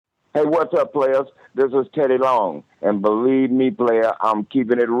Hey, what's up, players? This is Teddy Long. And believe me, player, I'm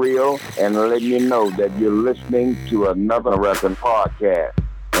keeping it real and letting you know that you're listening to another wrestling podcast.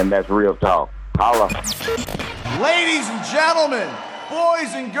 And that's Real Talk. Holla. Ladies and gentlemen,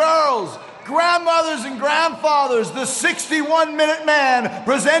 boys and girls, grandmothers and grandfathers, the 61-Minute Man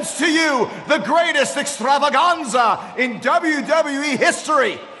presents to you the greatest extravaganza in WWE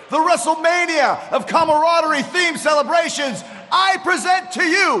history, the WrestleMania of camaraderie themed celebrations. I present to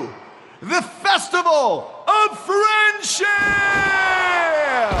you the Festival of Friendship!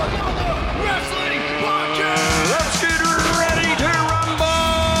 Wrestling Podcast! Let's get ready to rumble!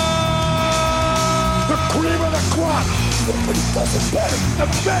 The cream of the crop! Nobody does it better. The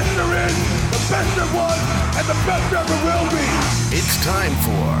best there is, the best there was, and the best there ever will be. It's time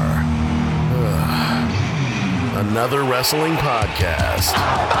for another wrestling podcast.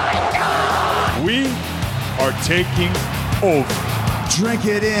 Oh my God! We are taking over. Drink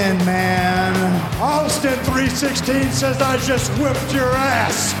it in, man. Austin 316 says I just whipped your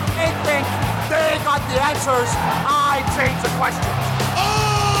ass. They think they got the answers. I change the questions.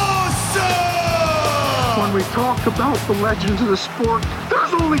 Awesome! When we talk about the legends of the sport,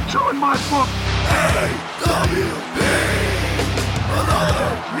 there's only two in my book. AWP,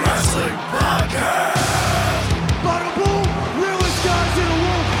 another wrestling podcast. Bada boom, realest guys in the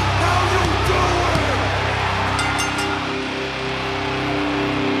room. How you doing?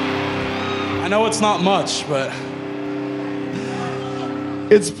 I know it's not much, but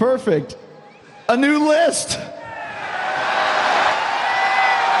It's perfect. A new list.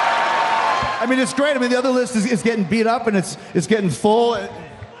 I mean, it's great. I mean, the other list is getting beat up and it's getting full.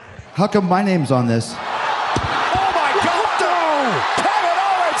 How come my name's on this? Oh my God! No!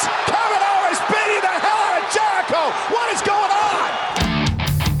 Kevin Owens beating the hell out of Jericho! What is going on?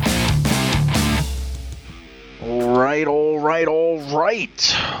 All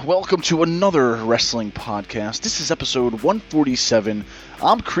right. Welcome to another wrestling podcast. This is episode 147.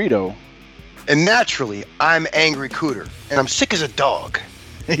 I'm Credo. And naturally, I'm Angry Cooter, and I'm sick as a dog.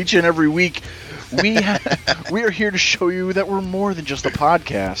 Each and every week, we are here to show you that we're more than just a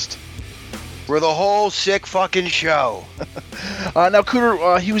podcast. We're the whole sick fucking show. Now,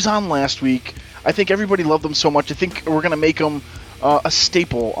 Cooter, he was on last week. I think everybody loved him so much. I think we're going to make him a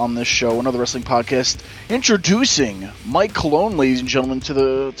staple on this show, another wrestling podcast. Introducing Mike Colon, ladies and gentlemen, to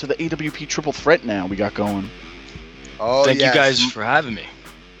the AWP Triple Threat now we got going. Oh, Thank yes. you guys for having me.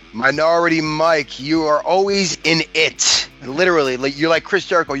 Minority Mike, you are always in it. Literally, you're like Chris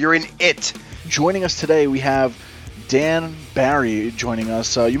Jericho, you're in it. Joining us today, we have Dan Barry joining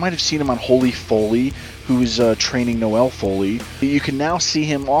us. You might have seen him on Holy Foley, who's training Noelle Foley. You can now see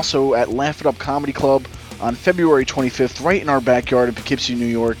him also at Laugh It Up Comedy Club on February 25th, right in our backyard in Poughkeepsie, New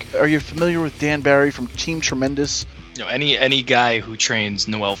York. Are you familiar with Dan Barry from Team Tremendous? You know, any guy who trains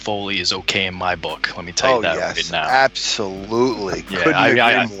Noelle Foley is okay in my book. Let me tell you that right now. Absolutely. Yeah, Couldn't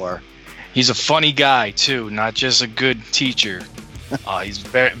agree more. He's a funny guy too, not just a good teacher. He's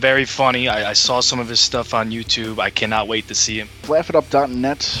very, very funny. I saw some of his stuff on YouTube. I cannot wait to see him.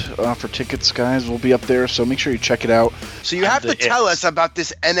 LaughItUp.net for tickets, guys. We'll be up there, so make sure you check it out. So you have to tell us about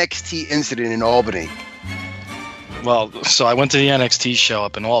this NXT incident in Albany. Well, so I went to the NXT show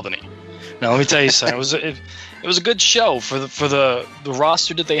up in Albany. Now let me tell you something. It was a good show for the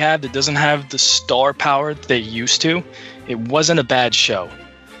roster that they have that doesn't have the star power that they used to. It wasn't a bad show.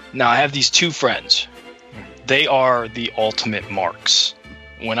 Now I have these two friends. They are the ultimate marks.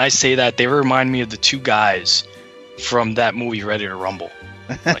 When I say that, they remind me of the two guys from that movie Ready to Rumble.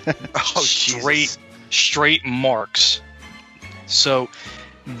 Like, straight marks. So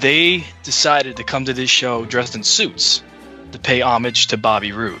they decided to come to this show dressed in suits to pay homage to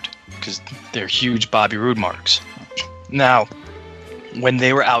Bobby Roode, because they're huge Bobby Roode marks. Now, when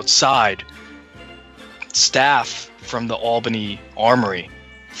they were outside, staff from the Albany Armory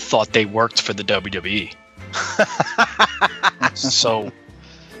thought they worked for the WWE. So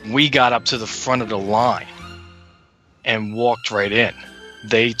we got up to the front of the line and walked right in.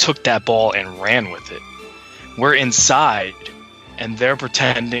 They took that ball and ran with it. We're inside, and they're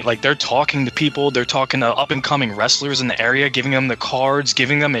pretending like they're talking to people. They're talking to up-and-coming wrestlers in the area, giving them the cards,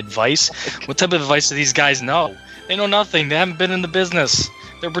 giving them advice. What type of advice do these guys know? They know nothing. They haven't been in the business.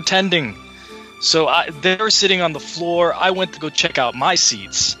 They're pretending. So they were sitting on the floor. I went to go check out my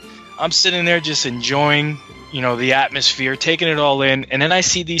seats. I'm sitting there just enjoying, the atmosphere, taking it all in. And then I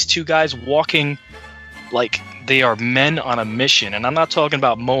see these two guys walking like they are men on a mission. And I'm not talking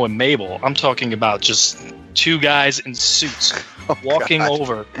about Mo and Mabel. I'm talking about just two guys in suits walking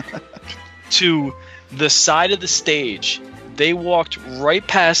over to the side of the stage. They walked right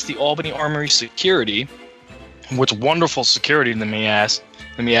past the Albany Armory security, which wonderful security to me asked.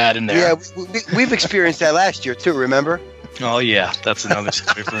 Let me add in there. Yeah, we've experienced that last year too. Remember? Oh yeah, that's another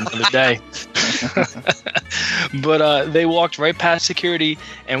story for another day. But they walked right past security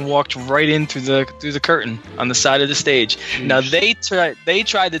and walked right in through the curtain on the side of the stage. Jeez. Now they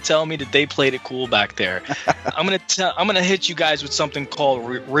tried to tell me that they played it cool back there. I'm gonna hit you guys with something called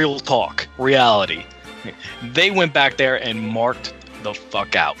real talk, reality. They went back there and marked the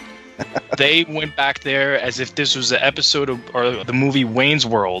fuck out. They went back there as if this was an episode or the movie Wayne's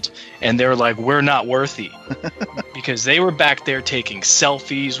World, and they're like, we're not worthy. Because they were back there taking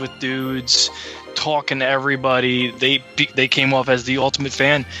selfies with dudes, talking to everybody. They came off as the ultimate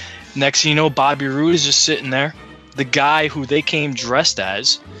fan. Next thing you know, Bobby Roode is just sitting there. The guy who they came dressed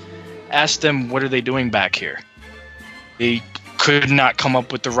as asked them, what are they doing back here? They could not come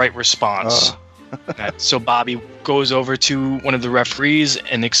up with the right response. So Bobby goes over to one of the referees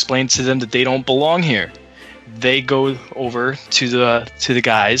and explains to them that they don't belong here. They go over to the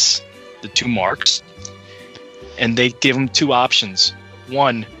guys, the two marks, and they give them two options.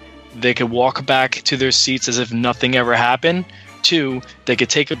 One, they could walk back to their seats as if nothing ever happened. Two, they could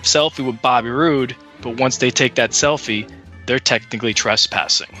take a selfie with Bobby Roode, but once they take that selfie, they're technically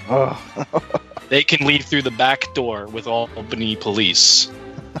trespassing. They can leave through the back door with Albany police.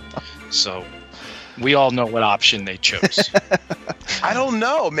 So we all know what option they chose. I don't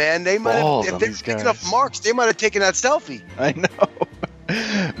know, man. They might have, if they're picking up marks, they might have taken that selfie. I know.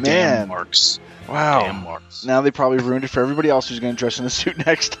 Man. Damn marks. Wow. Damn marks. Now they probably ruined it for everybody else who's going to dress in a suit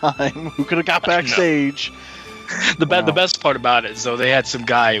next time, who could have got backstage. The best part about it is, though, they had some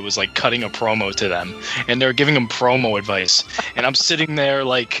guy who was like cutting a promo to them, and they were giving them promo advice. And I'm sitting there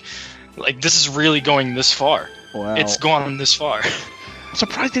like this is really going this far. Wow. It's gone this far. I'm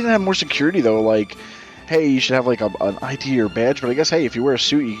surprised they didn't have more security, though. Like, hey, you should have like an ID or badge, but I guess, hey, if you wear a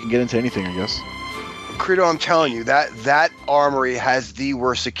suit, you can get into anything, I guess. Credo, I'm telling you, that armory has the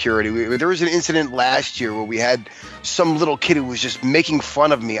worst security. There was an incident last year where we had some little kid who was just making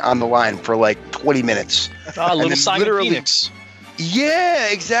fun of me on the line for like 20 minutes. Little Simon Phoenix. Yeah,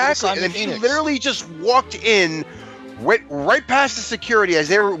 exactly. And then he literally just walked in right past the security as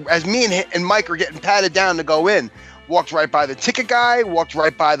me and Mike are getting patted down to go in. Walked right by the ticket guy, walked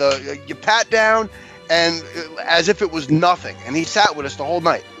right by the pat down, and as if it was nothing. And he sat with us the whole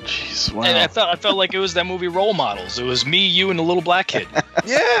night. Jeez, wow. And I felt like it was that movie Role Models. It was me, you, and the little black kid.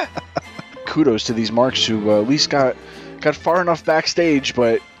 Yeah. Kudos to these marks who at least got far enough backstage,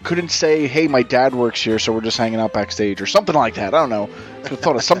 but couldn't say, hey, my dad works here, so we're just hanging out backstage, or something like that. I don't know. I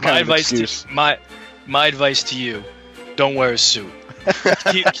thought of some kind of excuse. My advice to you, don't wear a suit.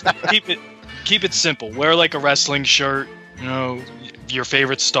 Keep it simple. Wear like a wrestling shirt, your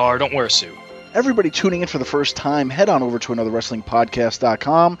favorite star. Don't wear a suit. Everybody tuning in for the first time, head on over to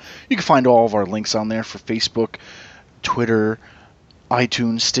anotherwrestlingpodcast.com. You can find all of our links on there for Facebook, Twitter,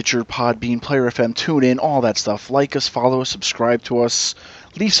 iTunes, Stitcher, Podbean, Player FM, TuneIn, all that stuff. Like us, follow us, subscribe to us,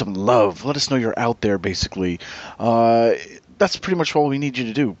 leave some love. Let us know you're out there, basically. That's pretty much all we need you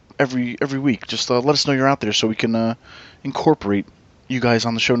to do every week. Just let us know you're out there so we can incorporate you guys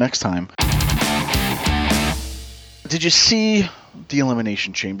on the show next time. Did you see the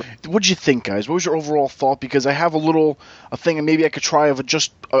Elimination Chamber? What did you think, guys? What was your overall thought? Because I have a thing, and maybe I could try of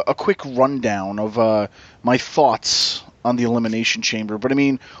just a quick rundown of my thoughts on the Elimination Chamber. But I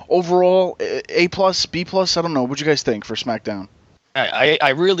mean, overall, A+, B+, I don't know. What did you guys think for SmackDown? I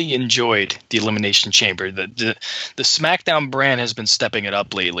really enjoyed the Elimination Chamber. The SmackDown brand has been stepping it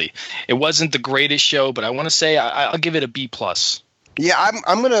up lately. It wasn't the greatest show, but I want to say I'll give it a B+. Yeah,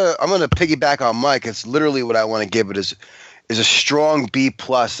 I'm gonna piggyback on Mike. It's literally what I want to give it is a strong B+.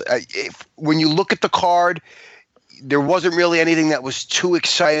 When you look at the card, there wasn't really anything that was too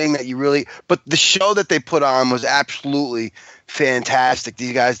exciting but the show that they put on was absolutely fantastic.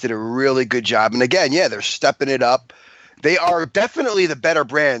 These guys did a really good job, and again, yeah, they're stepping it up. They are definitely the better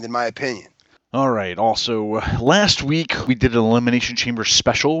brand, in my opinion. All right. Also, last week we did an Elimination Chamber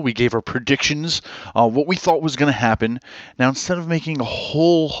special. We gave our predictions, what we thought was going to happen. Now, instead of making a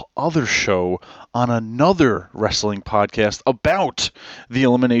whole other show on another wrestling podcast about the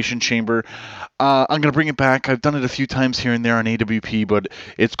Elimination Chamber, I'm going to bring it back. I've done it a few times here and there on AWP, but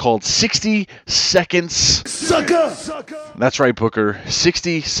it's called 60 Seconds Sucker. That's right, Booker.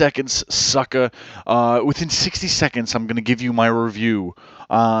 60 Seconds Sucker. Within 60 seconds, I'm going to give you my review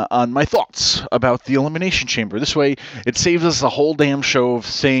on my thoughts about the Elimination Chamber. This way, it saves us a whole damn show of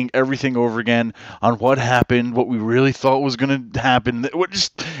saying everything over again on what happened, what we really thought was going to happen.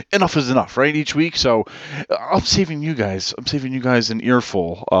 Just enough is enough, right? Each week. So I'm saving you guys an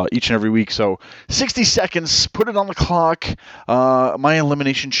earful each and every week. So 60 seconds, put it on the clock. My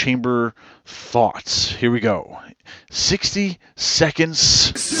Elimination Chamber thoughts. Here we go. 60 seconds.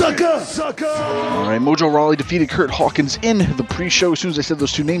 Sucker! All right, Mojo Rawley defeated Kurt Hawkins in the pre-show. As soon as I said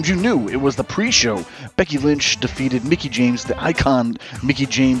those two names, you knew it was the pre-show. Becky Lynch defeated Mickie James, the icon Mickie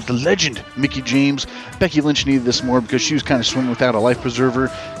James, the legend Mickie James. Becky Lynch needed this more because she was kind of swimming without a life preserver.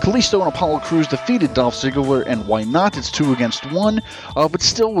 Kalisto and Apollo Crews defeated Dolph Ziggler, and why not? It's 2 against 1. But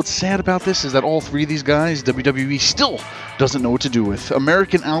still, what's sad about this is that all three of these guys, WWE still doesn't know what to do with.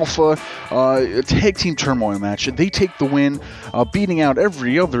 American Alpha, a tag team turmoil match. They take the win, beating out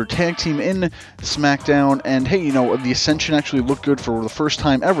every other tag team in SmackDown. And hey, the Ascension actually looked good for the first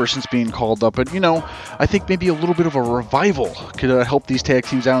time ever since being called up. But I think maybe a little bit of a revival could help these tag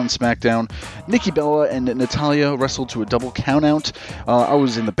teams out in SmackDown. Nikki Bella and Natalya wrestled to a double countout. I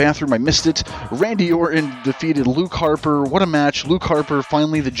was in the bathroom, I missed it. Randy Orton defeated Luke Harper. What a match. Luke Harper,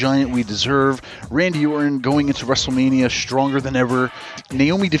 finally the giant we deserve. Randy Orton going into WrestleMania stronger than ever.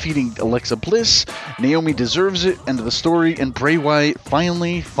 Naomi defeating Alexa Bliss. Naomi deserves it. End of the story. And Bray Wyatt,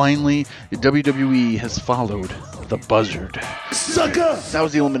 finally, WWE has followed the buzzard. Sucker! That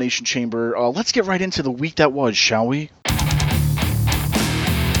was the Elimination Chamber. Let's get right into the week that was, shall we?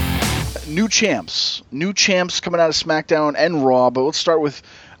 New champs coming out of SmackDown and Raw, but let's start with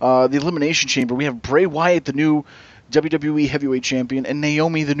the Elimination Chamber. We have Bray Wyatt, the new WWE Heavyweight Champion, and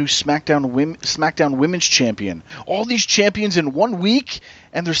Naomi, the new SmackDown Women's Champion. All these champions in 1 week,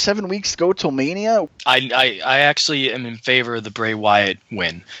 and there's 7 weeks to go till Mania. I actually am in favor of the Bray Wyatt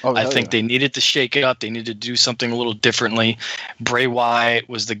win. I think they needed to shake it up. They needed to do something a little differently. Bray Wyatt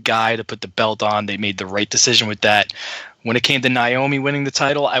was the guy to put the belt on. They made the right decision with that. When it came to Naomi winning the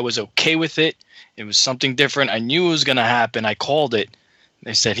title, I was okay with it. It was something different. I knew it was going to happen. I called it.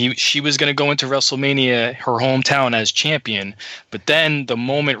 They said she was going to go into WrestleMania, her hometown, as champion. But then the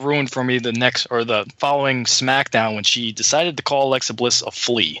moment ruined for me the following SmackDown when she decided to call Alexa Bliss a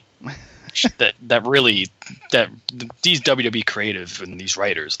flea. These WWE creative and these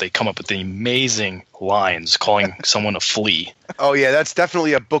writers, they come up with the amazing lines calling someone a flea. Oh yeah, that's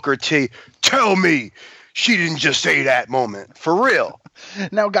definitely a Booker T. Tell me she didn't just say that moment. For real.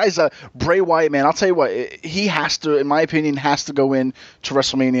 Now, guys, Bray Wyatt, man, I'll tell you what, he has to, in my opinion, go in to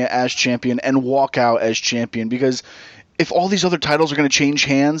WrestleMania as champion and walk out as champion, because if all these other titles are going to change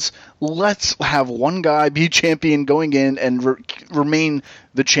hands, let's have one guy be champion going in and remain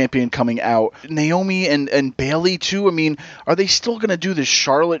the champion coming out. Naomi and Bayley, too, I mean, are they still going to do this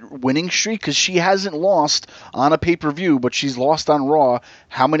Charlotte winning streak? Because she hasn't lost on a pay-per-view, but she's lost on Raw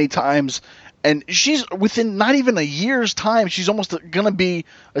how many times? And she's within not even a year's time, she's almost going to be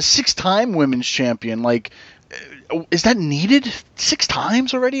a 6-time women's champion. Like, is that needed 6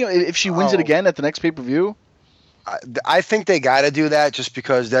 times already if she wins it again at the next pay-per-view? I think they got to do that just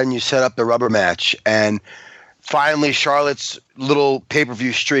because then you set up the rubber match. And finally, Charlotte's little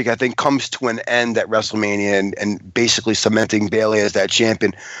pay-per-view streak, I think, comes to an end at WrestleMania and basically cementing Bayley as that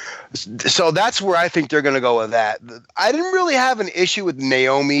champion. So that's where I think they're going to go with that. I didn't really have an issue with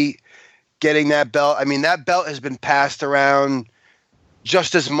Naomi getting that belt. I mean, that belt has been passed around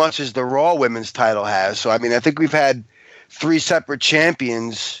just as much as the Raw Women's title has. So, I mean, I think we've had 3 separate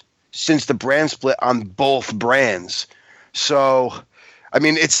champions since the brand split on both brands. So, I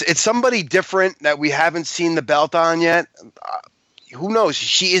mean, it's somebody different that we haven't seen the belt on yet. Who knows?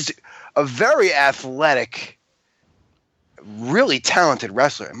 She is a very athletic, really talented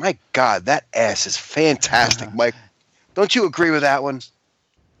wrestler. And my God, that ass is fantastic, Mike. Don't you agree with that one?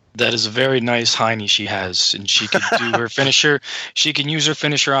 That is a very nice hiney she has, and she can do her finisher. She can use her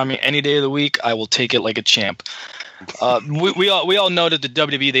finisher on me any day of the week. I will take it like a champ. We all know that the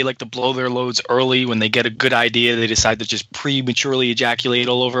WWE, they like to blow their loads early. When they get a good idea, they decide to just prematurely ejaculate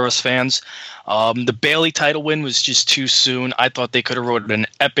all over us fans. The Bayley title win was just too soon. I thought they could have wrote an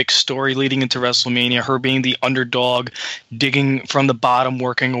epic story leading into WrestleMania, her being the underdog, digging from the bottom,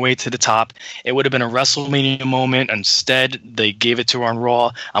 working her way to the top. It would have been a WrestleMania moment. Instead, they gave it to her on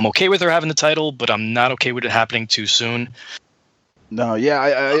Raw. I'm okay with her having the title, but I'm not okay with it happening too soon. No, yeah,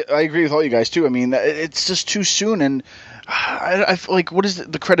 I agree with all you guys, too. I mean, it's just too soon, and I feel like, what is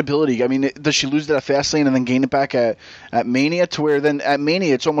the credibility? I mean, does she lose that at Fastlane and then gain it back at Mania, to where then at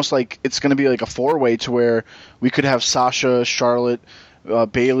Mania it's almost like it's going to be like a 4-way, to where we could have Sasha, Charlotte,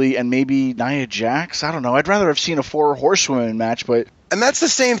 Bayley, and maybe Nia Jax? I don't know. I'd rather have seen a 4 horsewomen match, but... And that's the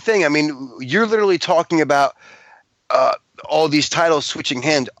same thing. I mean, you're literally talking about all these titles switching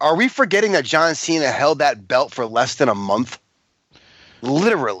hands. Are we forgetting that John Cena held that belt for less than a month?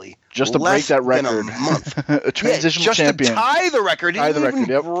 Literally. Just to break that record. A month. A transitional champion. Just to tie the record. He didn't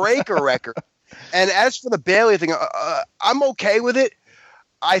even break a record. And as for the Bayley thing, I'm okay with it.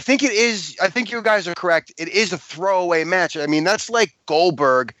 I think you guys are correct. It is a throwaway match. I mean, that's like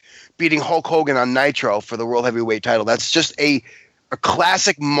Goldberg beating Hulk Hogan on Nitro for the World Heavyweight title. That's just a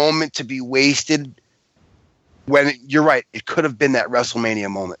classic moment to be wasted when, you're right, it could have been that WrestleMania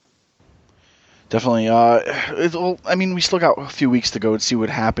moment. Definitely. We still got a few weeks to go and see what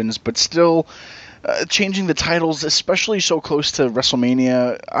happens, but still, changing the titles, especially so close to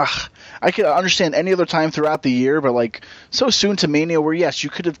WrestleMania, I could understand any other time throughout the year, but like so soon to Mania, where yes, you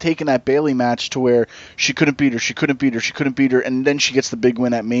could have taken that Bayley match to where she couldn't beat her, and then she gets the big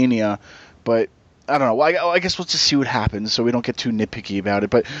win at Mania, but I don't know. I guess we'll just see what happens, so we don't get too nitpicky about it.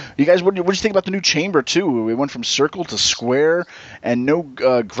 But you guys, what do you think about the new chamber too? We went from circle to square, and no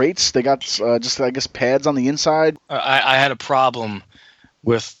grates. They got just, I guess, pads on the inside. I had a problem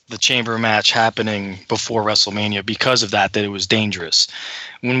with the chamber match happening before WrestleMania because of that it was dangerous.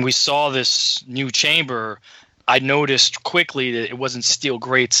 When we saw this new chamber, I noticed quickly that it wasn't steel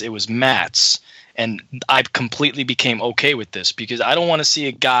grates, it was mats. And I completely became okay with this because I don't want to see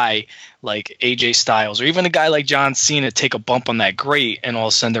a guy like AJ Styles or even a guy like John Cena take a bump on that grate and all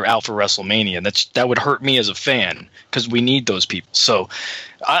of a sudden they're out for WrestleMania. That would hurt me as a fan because we need those people. So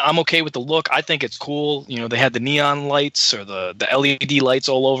I'm okay with the look. I think it's cool. You know, they had the neon lights or the LED lights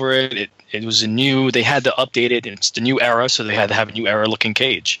all over it. It was a new. They had to update it, and it's the new era, so they had to have a new era looking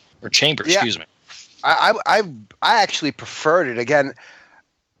cage or chamber. Yeah. Excuse me. I actually preferred it. Again,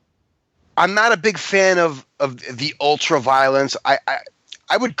 I'm not a big fan of the ultra violence.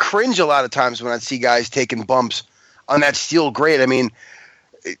 I would cringe a lot of times when I'd see guys taking bumps on that steel grate. I mean,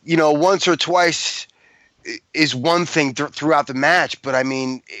 you know, once or twice is one thing throughout the match, but I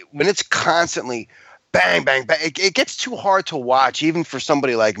mean, when it's constantly bang, bang, bang, it gets too hard to watch, even for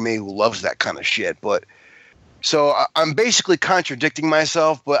somebody like me who loves that kind of shit. But so I'm basically contradicting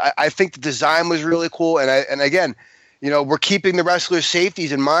myself, but I think the design was really cool. And again, you know, we're keeping the wrestlers'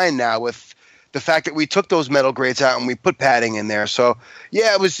 safeties in mind now with the fact that we took those metal grates out and we put padding in there. So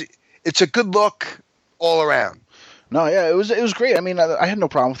yeah, it's a good look all around. No, yeah, it was great. I mean, I had no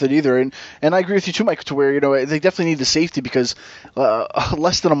problem with it either, and I agree with you too, Mike. To where, you know, they definitely need the safety because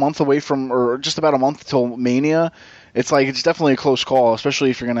less than a month away from, or just about a month till Mania, it's definitely a close call, especially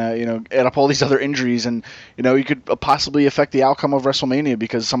if you're gonna, you know, add up all these other injuries, and you know, you could possibly affect the outcome of WrestleMania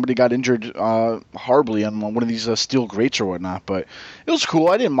because somebody got injured horribly on one of these steel grates or whatnot. But it was cool.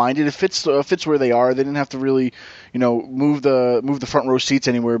 I didn't mind it. It fits where they are. They didn't have to really, you know, move the front row seats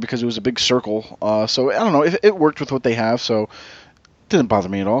anywhere because it was a big circle. So I don't know. It worked with what they have. So. Didn't bother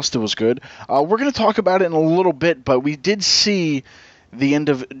me at all. Still was good. We're going to talk about it in a little bit, but we did see the end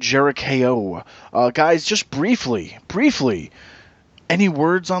of Jericho. Guys, just briefly, any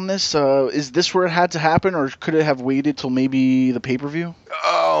words on this? Is this where it had to happen, or could it have waited till maybe the pay-per-view?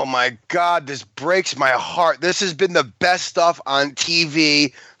 Oh, my God, this breaks my heart. This has been the best stuff on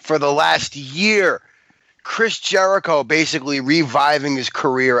TV for the last year. Chris Jericho basically reviving his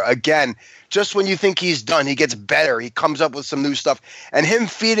career again. Just when you think he's done, he gets better. He comes up with some new stuff. And him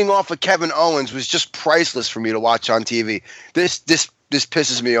feeding off of Kevin Owens was just priceless for me to watch on TV. This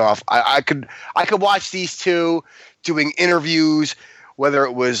pisses me off. I could watch these two doing interviews, whether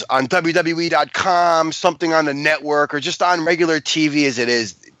it was on WWE.com, something on the network, or just on regular TV as it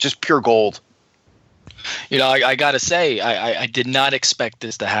is. Just pure gold. You know, I got to say, I did not expect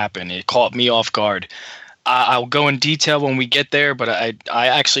this to happen. It caught me off guard. I'll go in detail when we get there, but I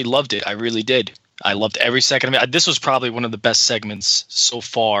actually loved it. I really did. I loved every second of it. This was probably one of the best segments so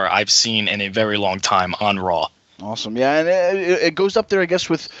far I've seen in a very long time on Raw. Awesome. Yeah, and it goes up there, I guess,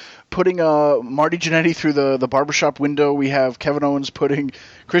 with putting Marty Jannetty through the barbershop window. We have Kevin Owens putting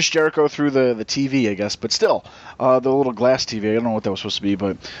Chris Jericho through the TV, I guess. But still, the little glass TV. I don't know what that was supposed to be,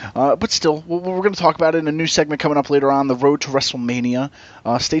 but still, we're going to talk about it in a new segment coming up later on, the Road to WrestleMania.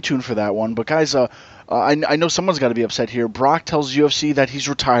 Stay tuned for that one. But guys, I know someone's got to be upset here. Brock tells UFC that he's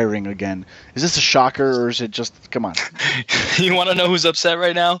retiring again. Is this a shocker, or is it just, come on? You want to know who's upset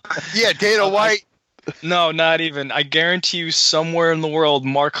right now? Yeah, Dana White. No, not even. I guarantee you somewhere in the world,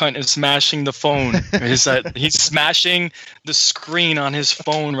 Mark Hunt is smashing the phone. He's smashing the screen on his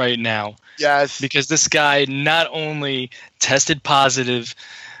phone right now. Yes. Because this guy not only tested positive,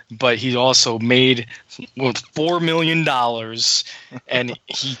 but he also made $4 million, and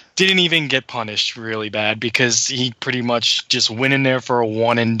he didn't even get punished really bad because he pretty much just went in there for a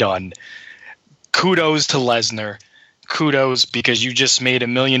one and done. Kudos to Lesnar. Kudos, because you just made $1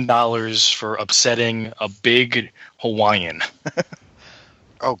 million for upsetting a big Hawaiian.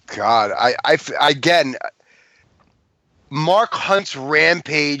 Oh, God. Again, Mark Hunt's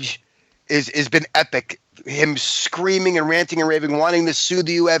rampage has been epic. Him screaming and ranting and raving, wanting to sue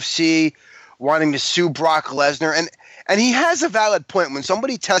the UFC, wanting to sue Brock Lesnar. And he has a valid point. When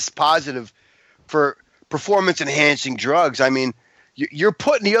somebody tests positive for performance-enhancing drugs, I mean, you're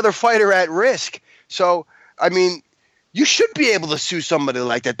putting the other fighter at risk. So, I mean, you should be able to sue somebody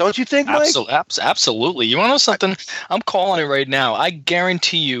like that, don't you think, Mike? Absolutely. You want to know something? I'm calling it right now. I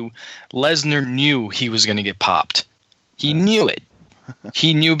guarantee you Lesnar knew he was going to get popped. He knew it.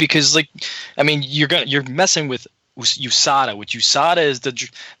 He knew because, you're messing with USADA. Which USADA is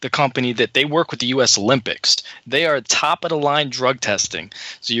the company that they work with the U.S. Olympics. They are top of the line drug testing,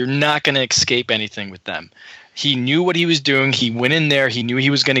 so you're not going to escape anything with them. He knew what he was doing. He went in there. He knew he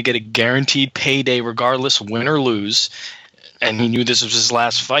was going to get a guaranteed payday, regardless win or lose. And he knew this was his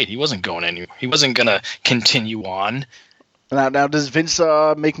last fight. He wasn't going anywhere. He wasn't going to continue on. Now, does Vince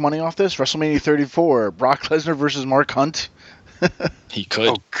make money off this? WrestleMania 34, Brock Lesnar versus Mark Hunt. He could.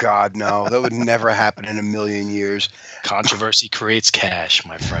 Oh, God, no. That would never happen in a million years. Controversy creates cash,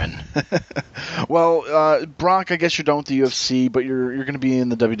 my friend. Well, Brock, I guess you're done with the UFC, but you're going to be in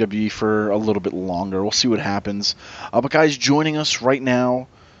the WWE for a little bit longer. We'll see what happens. But, guys, joining us right now,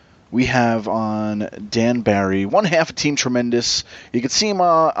 we have on Dan Barry, one half of Team Tremendous. You can see him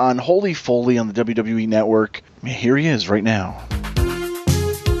on Holy Foley on the WWE Network. Here he is right now.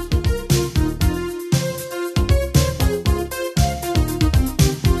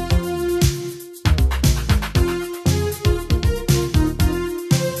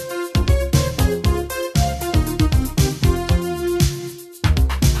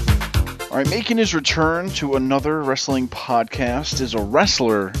 All right, making his return to another wrestling podcast is a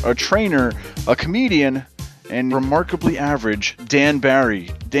wrestler, a trainer, a comedian, and remarkably average Dan Barry.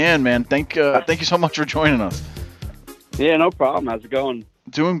 Dan, man, thank you so much for joining us. Yeah, no problem. How's it going?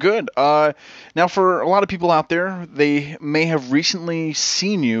 Doing good. Now, for a lot of people out there, they may have recently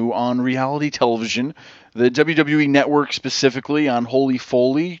seen you on reality television, the WWE Network specifically on Holy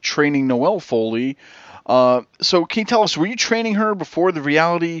Foley, training Noelle Foley. So can you tell us, were you training her before the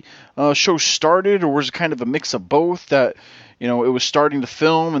reality show started, or was it kind of a mix of both, that, it was starting to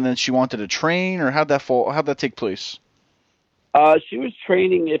film and then she wanted to train, or how'd that take place? She was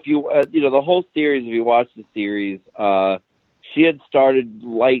training, if you, the whole series, if you watch the series, she had started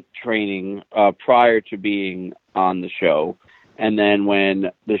light training prior to being on the show. And then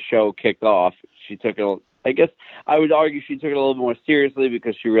when the show kicked off, she took it, I guess I would argue she took it a little bit more seriously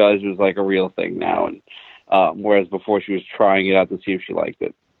because she realized it was like a real thing now. And whereas before she was trying it out to see if she liked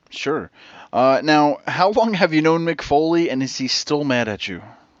it. Sure. Now, how long have you known Mick Foley, and is he still mad at you?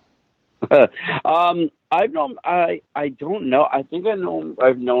 I've known, I don't know. I think I've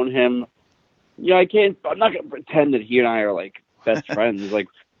known him. I'm not going to pretend that he and I are like best friends. Like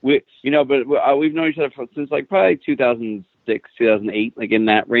but we've known each other since like probably 2006, 2008, like in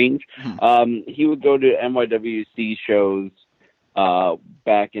that range. He would go to NYWC shows,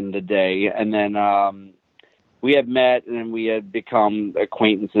 back in the day. And then, we had met and then we had become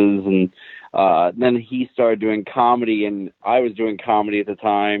acquaintances, and, then he started doing comedy and I was doing comedy at the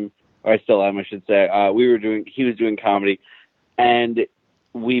time, or I still am, I should say. He was doing comedy, and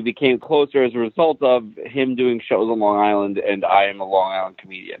we became closer as a result of him doing shows on Long Island, and I am a Long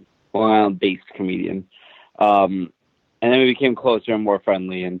Island-based comedian. And then we became closer and more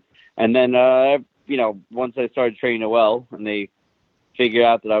friendly. And then, once I started training Noelle, and they figured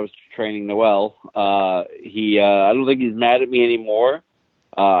out that I was training Noelle, I don't think he's mad at me anymore.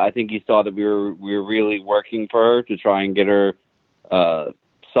 I think he saw that we were really working for her to try and get her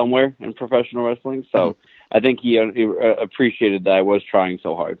somewhere in professional wrestling. So I think he appreciated that I was trying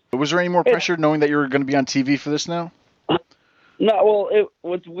so hard. Was there any more pressure knowing that you were going to be on TV for this now? No, well,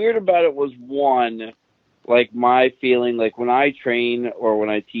 what's weird about it was, one, like my feeling, like when I train or when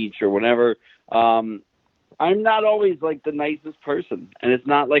I teach or whenever, I'm not always like the nicest person. And it's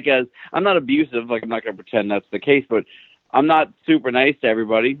not like I'm not abusive, like I'm not going to pretend that's the case, but I'm not super nice to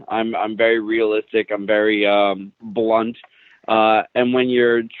everybody. I'm very realistic. I'm very blunt. And when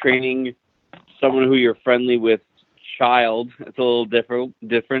you're training someone who you're friendly with, child, it's a little different.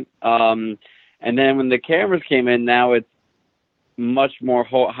 And then when the cameras came in, now it's much more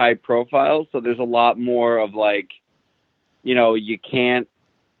high profile. So there's a lot more of like, I can't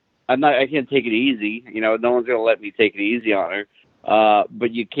take it easy. No one's going to let me take it easy on her.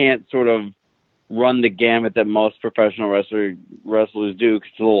 But you can't sort of run the gamut that most professional wrestlers do,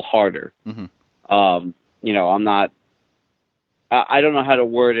 because it's a little harder. Mm-hmm. I don't know how to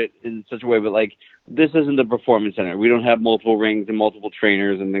word it in such a way, but like, this isn't the performance center. We don't have multiple rings and multiple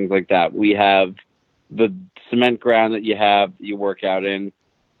trainers and things like that. We have the cement ground that you work out in,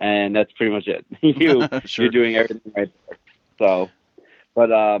 and that's pretty much it. You're doing everything right there. So,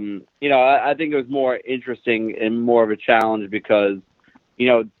 but, I think it was more interesting and more of a challenge because,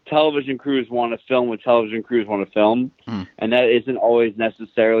 television crews want to film what television crews want to film, and that isn't always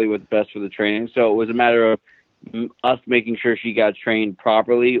necessarily what's best for the training. So it was a matter of us making sure she got trained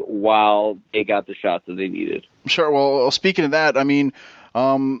properly while they got the shots that they needed. Sure. Well, speaking of that, I mean,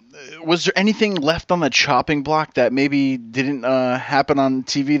 was there anything left on the chopping block that maybe didn't happen on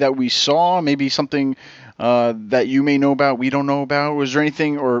TV that we saw? Maybe something that you may know about, we don't know about? Was there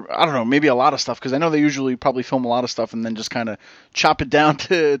anything, or I don't know, maybe a lot of stuff? Because I know they usually probably film a lot of stuff and then just kind of chop it down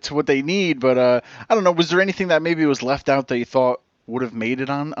to what they need. But I don't know. Was there anything that maybe was left out that you thought would have made it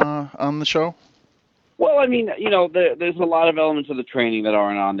on the show? Well, I mean, there's a lot of elements of the training that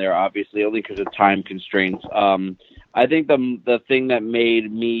aren't on there, obviously, only because of time constraints. I think the thing that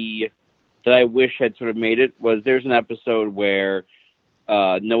I wish had sort of made it was there's an episode where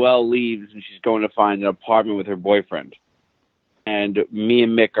Noelle leaves and she's going to find an apartment with her boyfriend. And me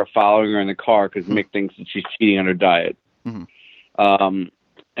and Mick are following her in the car because Mick thinks that she's cheating on her diet. Mm-hmm.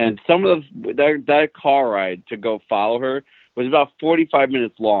 And some of that car ride to go follow her was about 45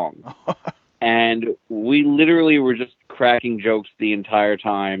 minutes long. And we literally were just cracking jokes the entire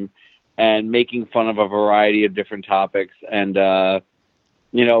time and making fun of a variety of different topics and,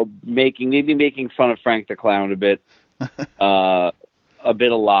 making fun of Frank the Clown a bit, a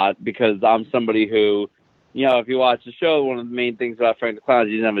lot, because I'm somebody who, if you watch the show, one of the main things about Frank the Clown is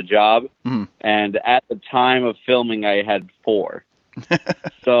he didn't have a job. Mm-hmm. And at the time of filming, I had 4.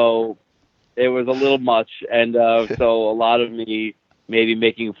 So it was a little much. And so a lot of me maybe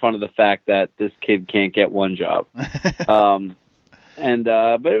making fun of the fact that this kid can't get one job. But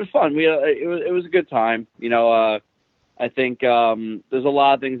it was fun. It was a good time. I think there's a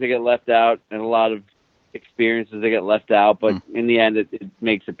lot of things that get left out and a lot of experiences that get left out, but in the end, it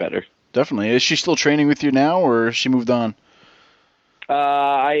makes it better. Definitely. Is she still training with you now, or has she moved on?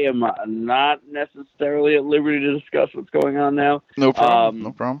 I am not necessarily at liberty to discuss what's going on now. No problem.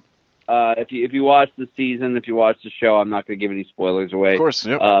 No problem. If you watch the season, if you watch the show, I'm not going to give any spoilers away. Of course,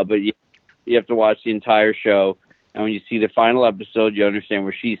 yep. But you have to watch the entire show, and when you see the final episode, you understand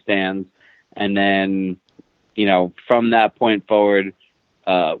where she stands, and then, from that point forward,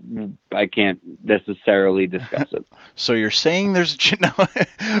 I can't necessarily discuss it. So you're saying there's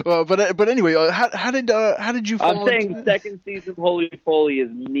but anyway, how did you fall I'm saying second season Holy Foley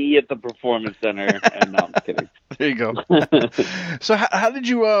is me at the Performance Center, and no, I'm kidding. There you go. So how did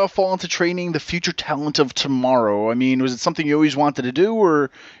you fall into training the future talent of tomorrow? I mean, was it something you always wanted to do,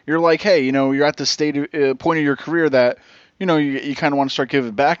 or you're like, hey, you're at the point of your career that you kind of want to start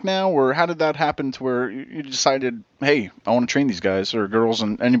giving back now, or how did that happen to where you decided, hey, I want to train these guys or girls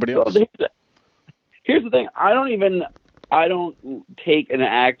and anybody else? Here's the thing. I don't take an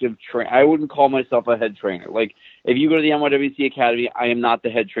active train. I wouldn't call myself a head trainer. Like, if you go to the NYWC Academy, I am not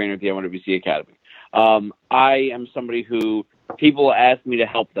the head trainer at the NYWC Academy. I am somebody who people ask me to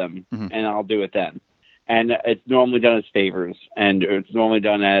help them, and I'll do it then. And it's normally done as favors, and it's normally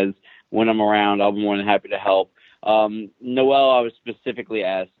done as when I'm around, I'll be more than happy to help. Noelle, I was specifically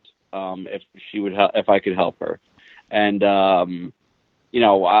asked if she would if I could help her, and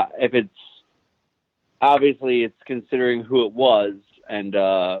if it's obviously it's considering who it was and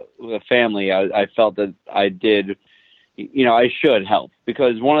the family, I felt that I did, I should help,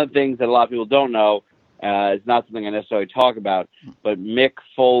 because one of the things that a lot of people don't know is not something I necessarily talk about, but Mick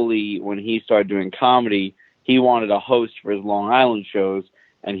Foley, when he started doing comedy, he wanted a host for his Long Island shows.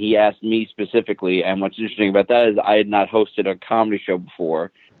 And he asked me specifically, and what's interesting about that is I had not hosted a comedy show before,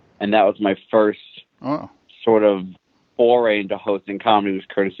 and that was my first sort of foray into hosting comedy, was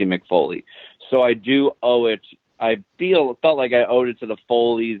courtesy Mick Foley. So I do owe it. I felt like I owed it to the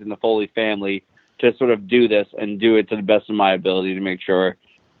Foleys and the Foley family to sort of do this and do it to the best of my ability to make sure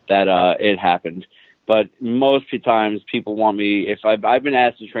that it happened. But most of the times, people want me, if I've been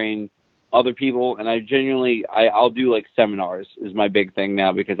asked to train other people, and I'll do like seminars is my big thing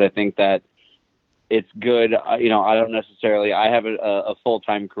now, because I think that it's good. I don't necessarily, I have a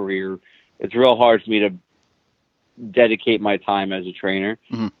full-time career. It's real hard for me to dedicate my time as a trainer,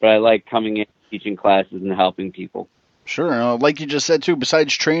 but I like coming in, teaching classes and helping people. Sure. Like you just said, too,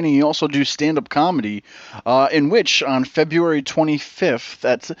 besides training, you also do stand-up comedy, in which on February 25th,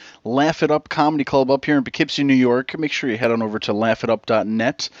 at Laugh It Up Comedy Club up here in Poughkeepsie, New York. Make sure you head on over to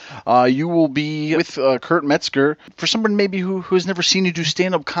laughitup.net. You will be with Kurt Metzger. For someone maybe who has never seen you do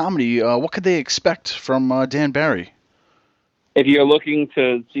stand-up comedy, what could they expect from Dan Barry? If you're looking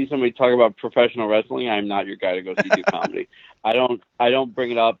to see somebody talk about professional wrestling, I'm not your guy to go see do comedy. I don't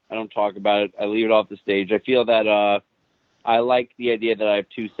bring it up. I don't talk about it. I leave it off the stage. I feel that I like the idea that I have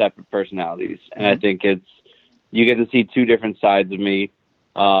two separate personalities, and I think you get to see two different sides of me.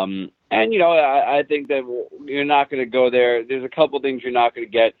 And I think that you're not going to go there. There's a couple things you're not going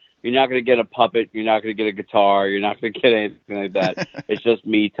to get. You're not going to get a puppet. You're not going to get a guitar. You're not going to get anything like that. It's just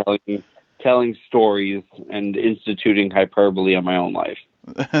me telling stories and instituting hyperbole on my own life.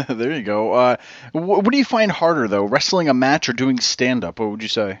 There you go. What do you find harder, though, wrestling a match or doing stand-up? What would you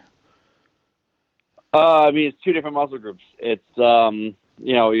say? I mean, it's two different muscle groups. It's,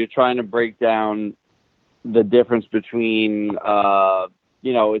 you're trying to break down the difference between,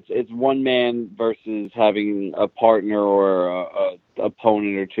 it's one man versus having a partner or a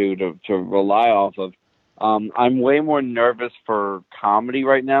opponent or two to rely off of. I'm way more nervous for comedy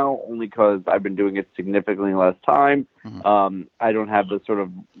right now, only because I've been doing it significantly less time. Mm-hmm. I don't have the sort of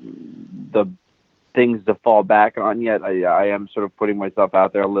the things to fall back on yet. I am sort of putting myself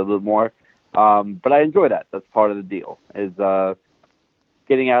out there a little bit more. But I enjoy that. That's part of the deal, is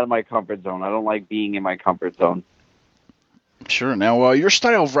getting out of my comfort zone. I don't like being in my comfort zone. Sure. Now, your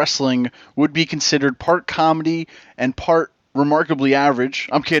style of wrestling would be considered part comedy and part remarkably average.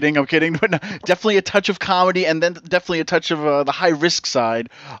 I'm kidding, but no, definitely a touch of comedy and then definitely a touch of the high-risk side.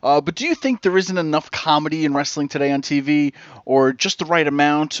 But do you think there isn't enough comedy in wrestling today on TV, or just the right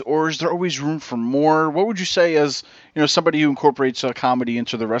amount, or is there always room for more? What would you say as somebody who incorporates comedy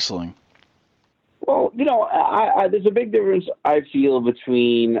into the wrestling? Well, I there's a big difference I feel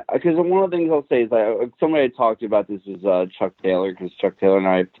between, because one of the things I'll say is somebody I talked to about this is Chuck Taylor, because Chuck Taylor and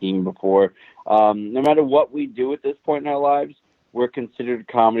I have teamed before. No matter what we do at this point in our lives, we're considered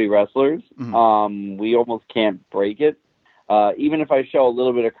comedy wrestlers. Mm-hmm. We almost can't break it. Even if I show a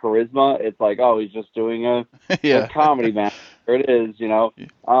little bit of charisma, it's like, oh, he's just doing a comedy match. There it is,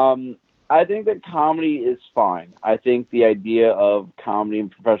 I think that comedy is fine. I think the idea of comedy in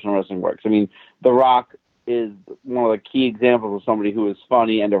professional wrestling works. I mean, The Rock is one of the key examples of somebody who is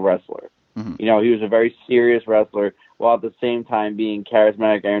funny and a wrestler. Mm-hmm. He was a very serious wrestler while at the same time being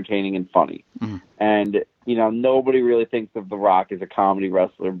charismatic, entertaining, and funny. Mm-hmm. And, nobody really thinks of The Rock as a comedy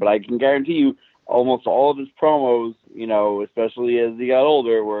wrestler, but I can guarantee you almost all of his promos, especially as he got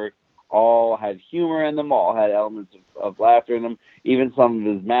older, all had humor in them, all had elements of laughter in them. Even some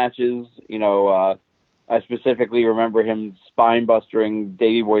of his matches, I specifically remember him spine-bustering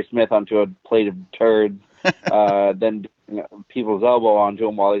Davey Boy Smith onto a plate of turds, then people's elbow onto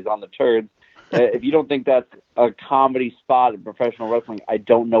him while he's on the turds. If you don't think that's a comedy spot in professional wrestling, I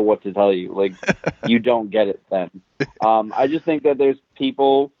don't know what to tell you. Like, you don't get it then. I just think that there's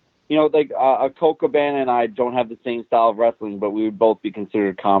people, a Colt Cabana and I don't have the same style of wrestling, but we would both be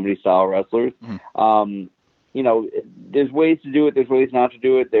considered comedy-style wrestlers. Mm-hmm. There's ways to do it. There's ways not to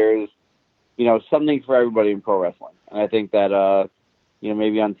do it. There's, something for everybody in pro wrestling. And I think that,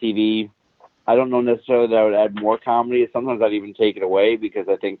 maybe on TV, I don't know necessarily that I would add more comedy. Sometimes I'd even take it away, because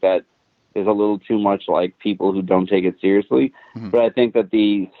I think that there's a little too much like people who don't take it seriously. Mm-hmm. But I think that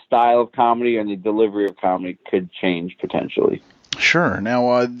the style of comedy and the delivery of comedy could change potentially. Sure.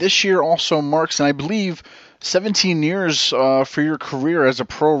 Now, this year also marks, and I believe, 17 years for your career as a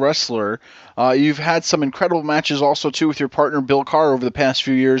pro wrestler. You've had some incredible matches also, too, with your partner Bill Carr over the past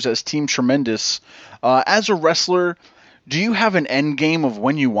few years as Team Tremendous. As a wrestler, do you have an end game of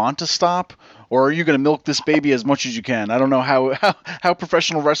when you want to stop, or are you going to milk this baby as much as you can? I don't know how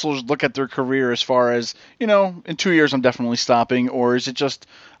professional wrestlers look at their career as far as, in 2 years I'm definitely stopping, or is it just,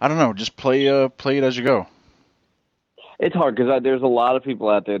 I don't know, just play it as you go? It's hard, because there's a lot of people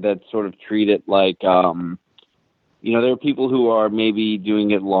out there that sort of treat it like, there are people who are maybe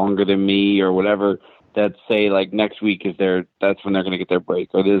doing it longer than me or whatever that say, like, next week that's when they're going to get their break,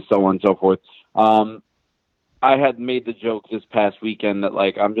 or this, so on and so forth. I had made the joke this past weekend that,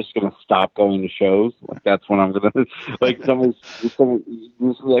 like, I'm just going to stop going to shows. Like, that's when I'm going to, like, someone's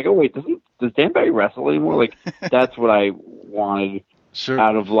like, oh, wait, does Dan Barry wrestle anymore? Like, that's what I wanted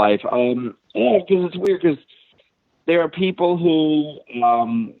out of life. Because it's weird, because there are people who,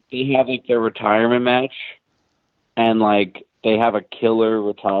 they have, like, their retirement match, and, like, they have a killer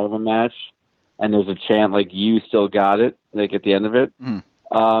retirement match, and there's a chant, like, you still got it, like, at the end of it. Mm.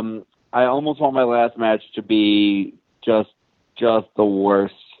 I almost want my last match to be just the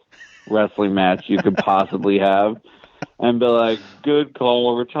worst wrestling match you could possibly have, and be like, good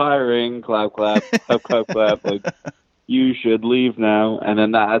call, retiring, clap, clap, clap, clap, clap, like, you should leave now, and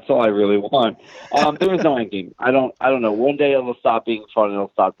then that's all I really want. There is no end game. I don't know. One day it'll stop being fun and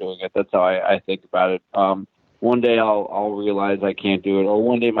I'll stop doing it. That's how I think about it. One day I'll realize I can't do it, or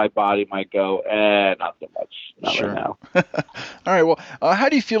one day my body might go, not so much, not sure. right now. All right, well, how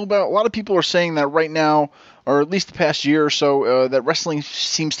do you feel about, a lot of people are saying that right now, or at least the past year or so, that wrestling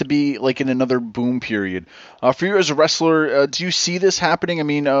seems to be like in another boom period. For you as a wrestler, do you see this happening? I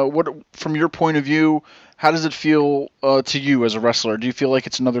mean, what, from your point of view, how does it feel to you as a wrestler? Do you feel like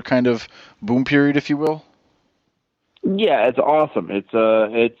it's another kind of boom period, if you will? Yeah, it's awesome.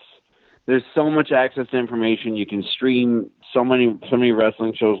 It's there's so much access to information. You can stream so many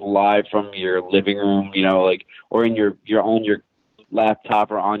wrestling shows live from your living room, or in on your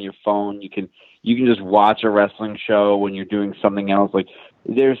laptop or on your phone. You can just watch a wrestling show when you're doing something else. Like,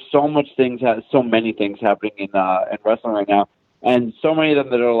 there's so many things happening in wrestling right now, and so many of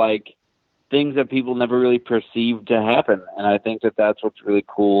them that are like things that people never really perceived to happen. And I think that that's what's really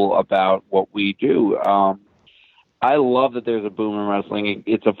cool about what we do. I love that there's a boom in wrestling.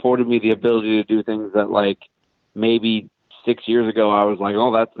 It's afforded me the ability to do things that, like, maybe 6 years ago I was like,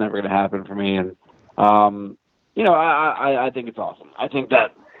 oh, that's never going to happen for me. And, I think it's awesome. I think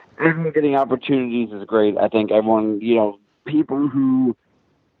that everyone getting opportunities is great. I think everyone, people who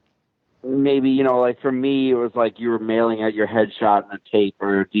maybe, like for me, it was like you were mailing out your headshot and a tape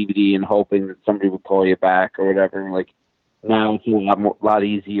or a DVD and hoping that somebody would call you back or whatever. Like, now it's a lot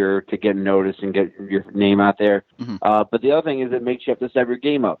easier to get noticed and get your name out there. Mm-hmm. But the other thing is it makes you have to step your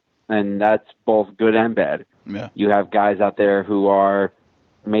game up, and that's both good and bad. Yeah. You have guys out there who are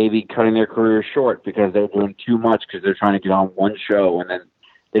maybe cutting their career short because they're doing too much because they're trying to get on one show, and then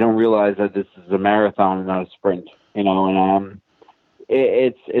they don't realize that this is a marathon and not a sprint. And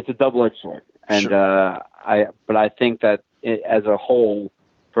it's a double-edged sword. And Sure. I think that as a whole,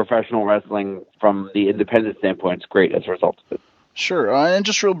 professional wrestling from the independent standpoint is great as a result of it. Sure. And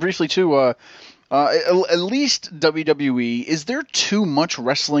just real briefly, too, at least WWE, is there too much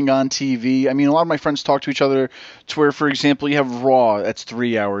wrestling on TV? I mean, a lot of my friends talk to each other to where, for example, you have Raw, that's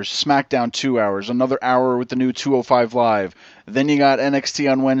 3 hours, SmackDown 2 hours, another hour with the new 205 Live. Then you got NXT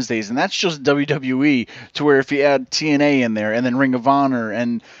on Wednesdays, and that's just WWE, to where if you add TNA in there and then Ring of Honor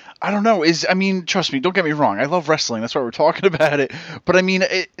and I don't know. Trust me, don't get me wrong. I love wrestling. That's why we're talking about it. But I mean,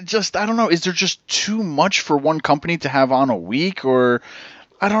 I don't know. Is there just too much for one company to have on a week? Or,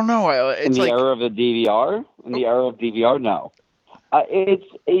 I don't know. In the era of the DVR? In the era of DVR, no. I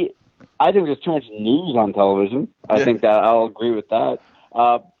think there's too much news on television. I think that I'll agree with that.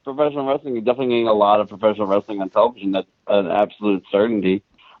 Professional wrestling, you're definitely getting a lot of professional wrestling on television. That's an absolute certainty.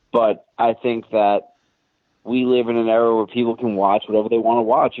 But I think that we live in an era where people can watch whatever they want to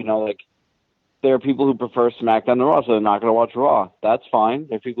watch. Like, there are people who prefer SmackDown to Raw, so they're not going to watch Raw. That's fine.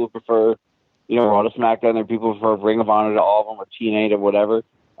 There are people who prefer, Raw to SmackDown. There are people who prefer Ring of Honor to all of them, or TNA to whatever.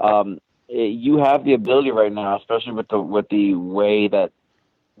 You have the ability right now, especially with the way that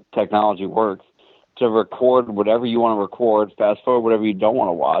technology works, to record whatever you want to record, fast forward whatever you don't want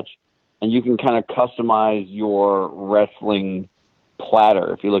to watch, and you can kind of customize your wrestling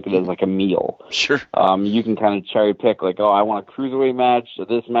platter. If you look at it as like a meal, sure. You can kind of cherry pick, like, oh, I want a cruiserweight match,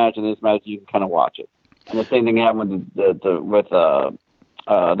 this match, and this match. You can kind of watch it. And the same thing happened with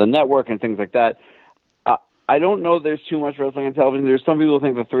the network and things like that. I don't know there's too much wrestling on television. There's some people who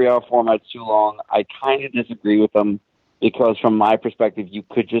think the 3-hour format's too long. I kind of disagree with them because from my perspective, you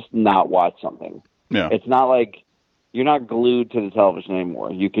could just not watch something. Yeah. It's not like you're not glued to the television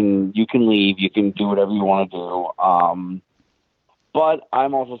anymore. You can leave. You can do whatever you want to do. But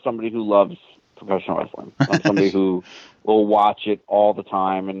I'm also somebody who loves professional wrestling. I'm somebody who will watch it all the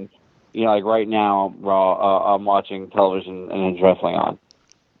time. And, like right now, I'm watching television and there's wrestling on.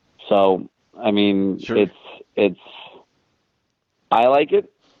 So, I mean, sure. I like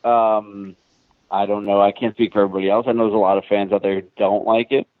it. I don't know. I can't speak for everybody else. I know there's a lot of fans out there who don't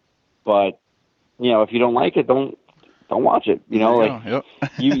like it. But, if you don't like it, don't watch it.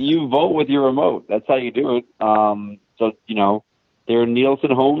 You vote with your remote. That's how you do it. So, there are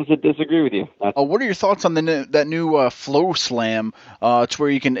Nielsen homes that disagree with you. What are your thoughts on that new Flow Slam, to where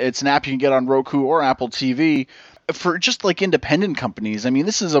it's an app you can get on Roku or Apple TV for just like independent companies? I mean,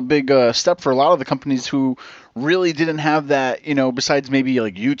 this is a big step for a lot of the companies who really didn't have that, besides maybe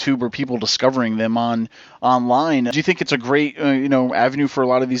like YouTube or people discovering them online. Do you think it's a great, avenue for a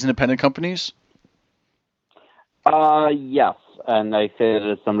lot of these independent companies? Yes. And I say that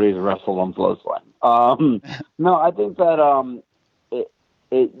as somebody who's wrestled on Flow Slam. No, I think that,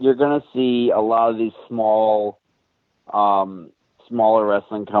 you're going to see a lot of these smaller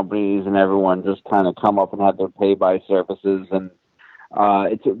wrestling companies and everyone just kind of come up and have their pay-by services, and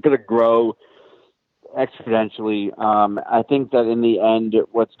it's going to grow exponentially. I think that in the end,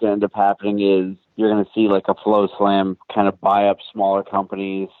 what's going to end up happening is you're going to see like a Flow Slam kind of buy up smaller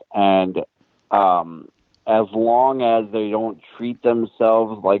companies, and as long as they don't treat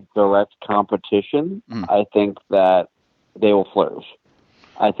themselves like direct competition, I think that they will flourish.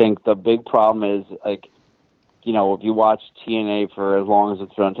 I think the big problem is, like, if you watch TNA for as long as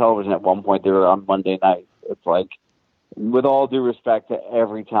it's been on television, at one point they were on Monday night. It's like, with all due respect to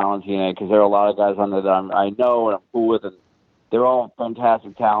every talent in TNA, because there are a lot of guys on there that I know and I'm cool with, and they're all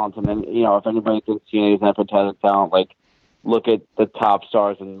fantastic talents. And then, if anybody thinks TNA is not fantastic talent, like, look at the top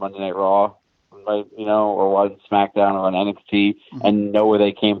stars in Monday Night Raw, right? Or on SmackDown or on NXT, and know where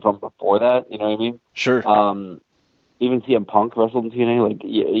they came from before that. You know what I mean? Sure. Even CM Punk wrestled in TNA. Like,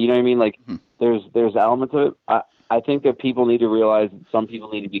 you know what I mean? Like, there's elements of it. I think that people need to realize that some people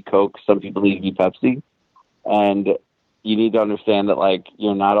need to be Coke, some people need to be Pepsi, and you need to understand that, like,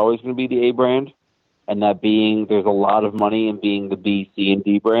 you're not always going to be the A brand, and that there's a lot of money in being the B, C, and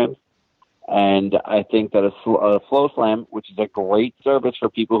D brand. And I think that a Flow Slam, which is a great service for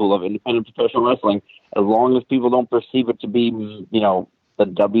people who love independent professional wrestling, as long as people don't perceive it to be, the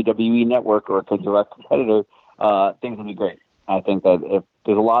WWE network or a direct competitor, things will be great. I think that if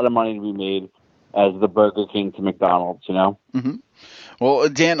there's a lot of money to be made as the Burger King to McDonald's, Mm-hmm. Well,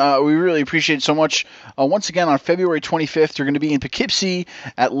 Dan, we really appreciate it so much. Once again, on February 25th, you're going to be in Poughkeepsie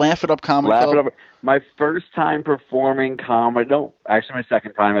at Laugh It Up Comedy Club. My first time performing comedy. No, actually my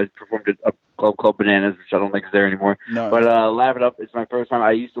second time. I performed at a club called Bananas, which I don't think is there anymore. No. But Laugh It Up is my first time.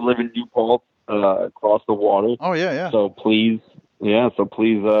 I used to live in New Paltz, across the water. Oh, yeah. So please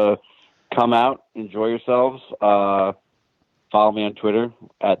come out, enjoy yourselves. Follow me on Twitter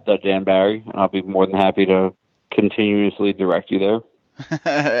at the Dan Barry, and I'll be more than happy to continuously direct you there.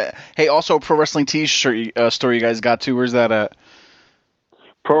 Hey, also Pro Wrestling T-shirt store you guys got too. Where's that at?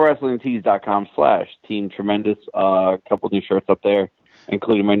 ProWrestlingTees.com/Team Tremendous. A couple new shirts up there,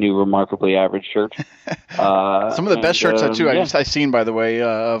 including my new Remarkably Average shirt. Some of the best shirts too. I've seen, by the way,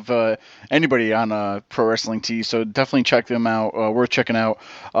 of anybody on Pro Wrestling Tees. So definitely check them out. Worth checking out.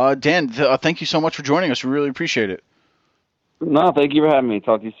 Dan, thank you so much for joining us. We really appreciate it. No, thank you for having me.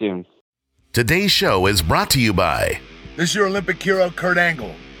 Talk to you soon. Today's show is brought to you by... This is your Olympic hero, Kurt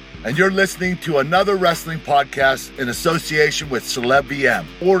Angle, and you're listening to another wrestling podcast in association with Celeb VM.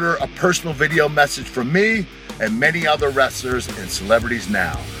 Order a personal video message from me and many other wrestlers and celebrities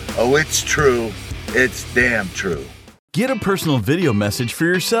now. Oh, it's true. It's damn true. Get a personal video message for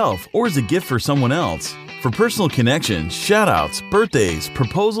yourself or as a gift for someone else. For personal connections, shout-outs, birthdays,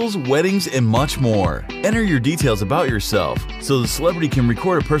 proposals, weddings, and much more. Enter your details about yourself so the celebrity can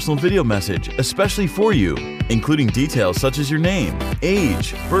record a personal video message especially for you, including details such as your name,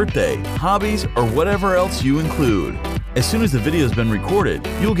 age, birthday, hobbies, or whatever else you include. As soon as the video has been recorded,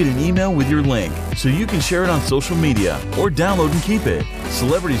 you'll get an email with your link so you can share it on social media or download and keep it.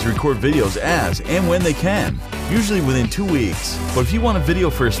 Celebrities record videos as and when they can, usually within 2 weeks. But if you want a video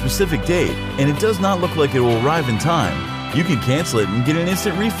for a specific date and it does not look like it will arrive in time, you can cancel it and get an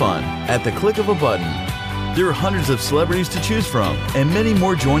instant refund at the click of a button. There are hundreds of celebrities to choose from and many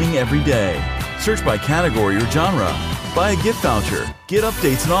more joining every day. Search by category or genre. Buy a gift voucher, get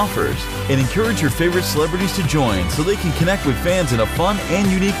updates and offers, and encourage your favorite celebrities to join so they can connect with fans in a fun and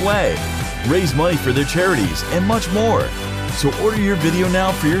unique way. Raise money for their charities and much more. So order your video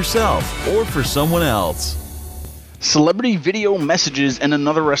now for yourself or for someone else. Celebrity video messages and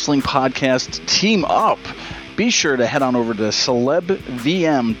another wrestling podcast team up. Be sure to head on over to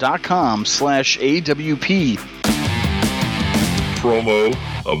celebvm.com/AWP. Promo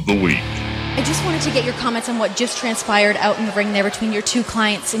of the week. I just wanted to get your comments on what just transpired out in the ring there between your two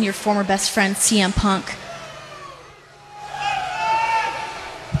clients and your former best friend, CM Punk.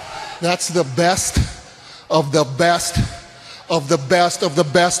 That's the best of the best of the best of the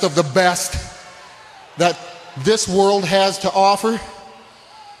best of the best that this world has to offer.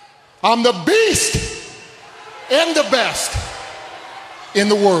 I'm the beast and the best in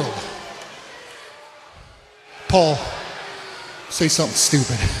the world. Paul, say something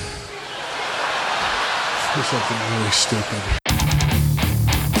stupid. Say something really stupid.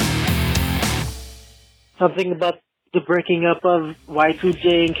 Something about the breaking up of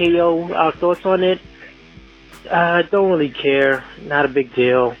Y2J and KO. Our thoughts on it? Don't really care. Not a big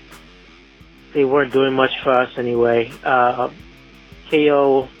deal. They weren't doing much for us anyway.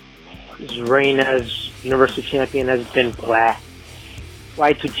 KO's reign as Universal Champion has been blah.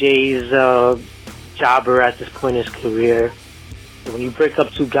 Y2J's jobber at this point in his career. When you break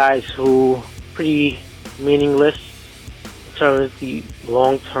up two guys who pretty meaningless in terms of the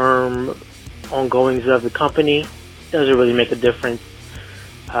long-term ongoings of the company, doesn't really make a difference.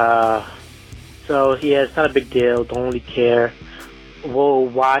 So yeah, it's not a big deal. Don't really care. We'll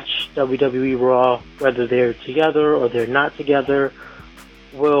watch WWE Raw whether they're together or they're not together.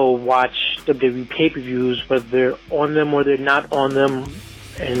 We'll watch WWE pay-per-views whether they're on them or they're not on them.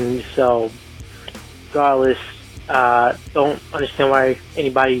 And so, regardless, don't understand why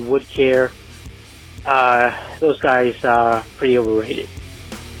anybody would care. Those guys are pretty overrated.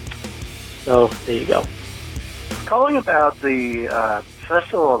 So, there you go. Calling about the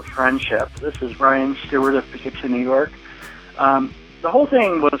Festival of Friendship. This is Ryan Stewart of Poughkeepsie, New York. the whole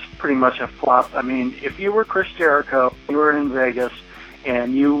thing was pretty much a flop. I mean, if you were Chris Jericho, you were in Vegas,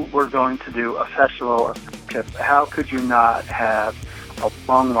 and you were going to do a festival of friendship, how could you not have a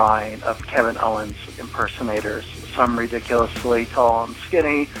long line of Kevin Owens impersonators? Some ridiculously tall and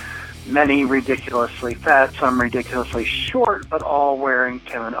skinny, many ridiculously fat, some ridiculously short, but all wearing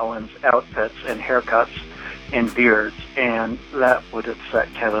Kevin Owens outfits and haircuts and beards, and that would have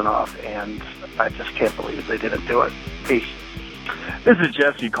set Kevin off, and I just can't believe they didn't do it. Peace. This is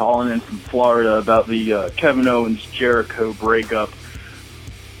Jesse calling in from Florida about the Kevin Owens-Jericho breakup.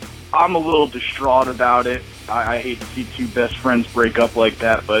 I'm a little distraught about it. I hate to see two best friends break up like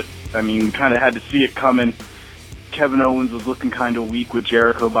that, but, I mean, we kind of had to see it coming. Kevin Owens was looking kind of weak with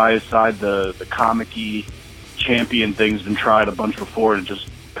Jericho by his side. The comic-y champion thing's been tried a bunch before, and it just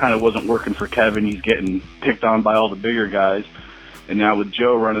kind of wasn't working for Kevin. He's getting picked on by all the bigger guys. And now with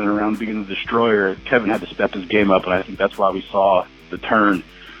Joe running around being the destroyer, Kevin had to step his game up, and I think that's why we saw the turn.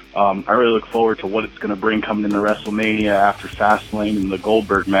 I really look forward to what it's going to bring coming into WrestleMania after Fastlane and the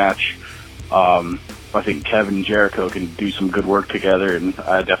Goldberg match. I think Kevin and Jericho can do some good work together, and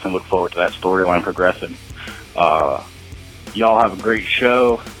I definitely look forward to that storyline progressing. Y'all have a great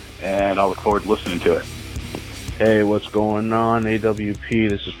show, and I look forward to listening to it. Hey, what's going on, AWP?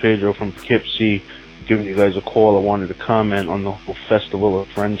 This is Pedro from Poughkeepsie, giving you guys a call. I wanted to comment on the whole Festival of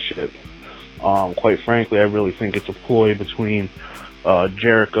Friendship. Quite frankly, I really think it's a ploy between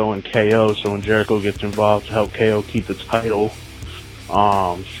Jericho and KO, so when Jericho gets involved to help KO keep the title,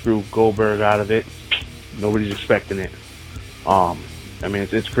 screw Goldberg out of it. Nobody's expecting it. I mean,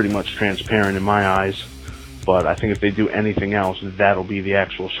 it's pretty much transparent in my eyes, but I think if they do anything else, that'll be the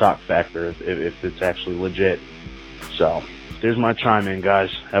actual shock factor if it's actually legit. So, there's my chime in, guys.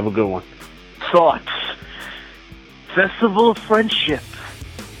 Have a good one. Thoughts. Festival of Friendship.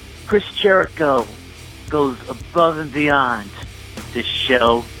 Chris Jericho goes above and beyond to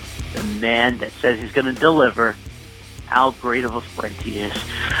show the man that says he's going to deliver how great of a friend he is.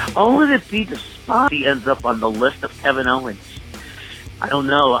 Only to be the spot he ends up on the list of Kevin Owens. I don't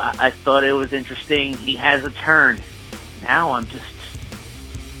know. I thought it was interesting. He has a turn. Now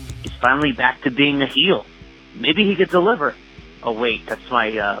he's finally back to being a heel. Maybe he could deliver. Oh, wait, that's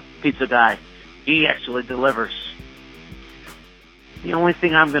my pizza guy. He actually delivers. The only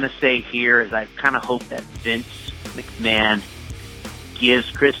thing I'm going to say here is I kind of hope that Vince McMahon gives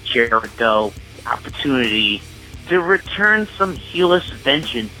Chris Jericho the opportunity to return some heelish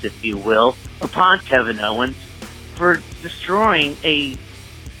vengeance, if you will, upon Kevin Owens for destroying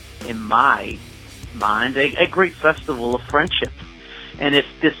in my mind, a great festival of friendship. And if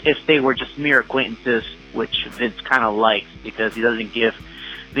they were just mere acquaintances, which Vince kind of likes because he doesn't give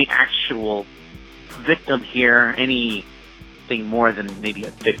the actual victim here anything more than maybe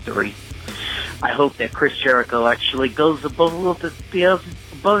a victory. I hope that Chris Jericho actually goes above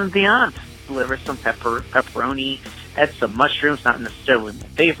and beyond. Delivers some pepperoni, adds some mushrooms, not necessarily my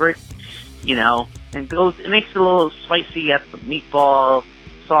favorite, and it makes it a little spicy, adds some meatball,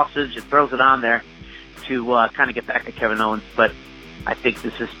 sausage, and throws it on there to kind of get back at Kevin Owens. But I think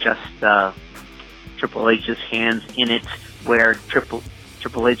this is just Triple H's hands in it, where Triple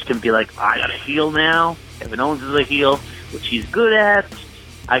H can be like, I got a heel now. Kevin Owens is a heel, which he's good at.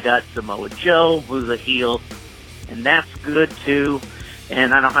 I got Samoa Joe, who's a heel, and that's good too.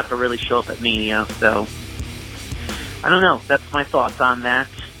 And I don't have to really show up at Mania, so I don't know. That's my thoughts on that.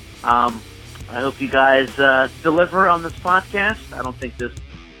 I hope you guys deliver on this podcast. I don't think this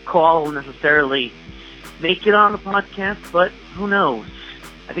call will necessarily make it on the podcast, but who knows?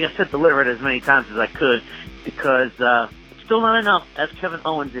 I think I said deliver it as many times as I could because it's still not enough as Kevin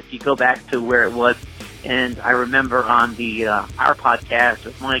Owens if you go back to where it was. And I remember on the our podcast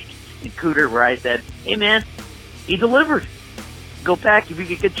with Mike and Cooter where I said, hey man, he delivered. Go back if you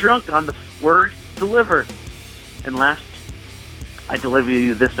could get drunk on the word deliver. And last, I deliver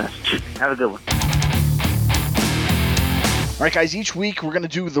you this message. Have a good one. All right, guys, each week we're going to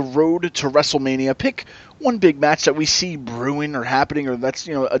do the road to WrestleMania. Pick one big match that we see brewing or happening or that's,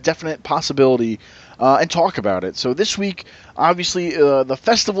 a definite possibility and talk about it. So this week, obviously, the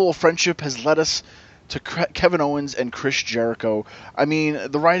Festival of Friendship has led us to Kevin Owens and Chris Jericho. I mean,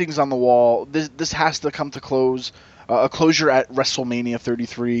 the writing's on the wall. This has to come to close. A closure at WrestleMania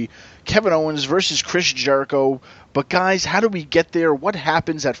 33. Kevin Owens versus Chris Jericho. But guys, how do we get there? What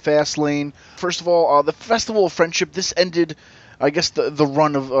happens at Fastlane? First of all, the Festival of Friendship, this ended, I guess, the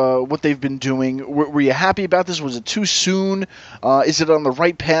run of what they've been doing. Were you happy about this? Was it too soon? Is it on the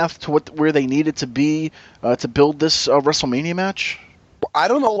right path to where they needed to be to build this WrestleMania match? I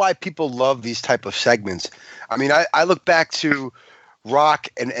don't know why people love these type of segments. I mean, I look back to Rock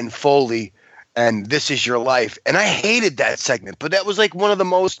and Foley and This Is Your Life. And I hated that segment, but that was like one of the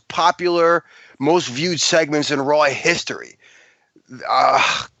most popular, most viewed segments in Raw history.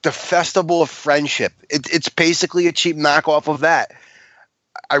 The Festival of Friendship. It's basically a cheap knockoff of that.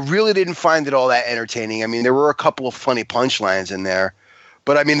 I really didn't find it all that entertaining. I mean, there were a couple of funny punchlines in there,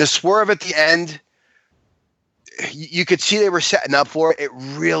 but I mean, the swerve at the end, you could see they were setting up for it. It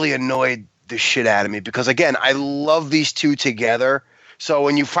really annoyed the shit out of me because, again, I love these two together. So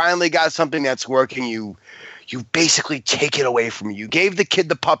when you finally got something that's working, you basically take it away from you. You gave the kid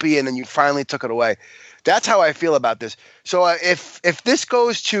the puppy, and then you finally took it away. That's how I feel about this. So if this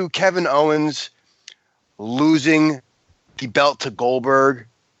goes to Kevin Owens losing the belt to Goldberg,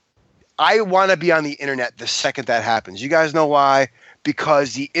 I want to be on the internet the second that happens. You guys know why?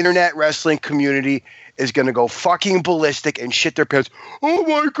 Because the internet wrestling community is going to go fucking ballistic and shit their pants. Oh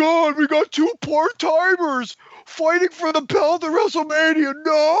my God, we got two part-timers fighting for the belt at WrestleMania.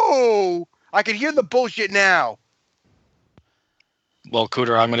 No! I can hear the bullshit now. Well,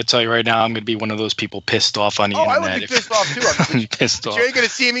 Cooter, I'm going to tell you right now, I'm going to be one of those people pissed off on the internet. I would be pissed off too. I'm pissed off. You ain't going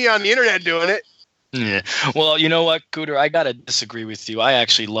to see me on the internet doing it. Yeah. Well, you know what, Cooter? I got to disagree with you. I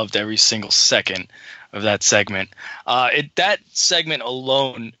actually loved every single second of that segment. That segment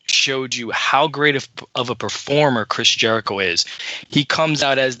alone showed you how great of a performer Chris Jericho is. He comes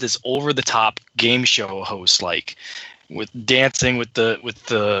out as this over-the-top game show host, like with dancing with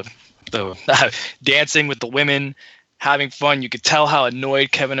the dancing with the women, having fun. You could tell how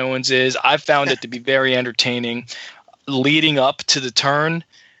annoyed Kevin Owens is. I found it to be very entertaining. Leading up to the turn,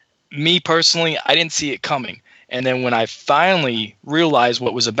 me personally, I didn't see it coming. And then when I finally realized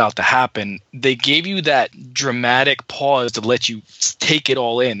what was about to happen, they gave you that dramatic pause to let you take it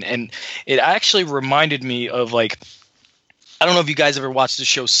all in. And it actually reminded me of, like, I don't know if you guys ever watched the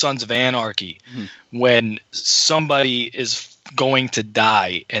show Sons of Anarchy, when somebody is going to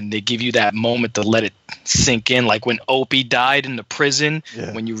die and they give you that moment to let it sink in. Like when Opie died in the prison,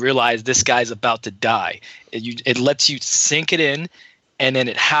 when you realize this guy's about to die, it lets you sink it in. And then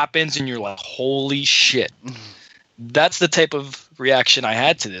it happens and you're like, holy shit. That's the type of reaction I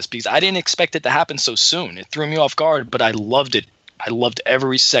had to this because I didn't expect it to happen so soon. It threw me off guard, but I loved it. I loved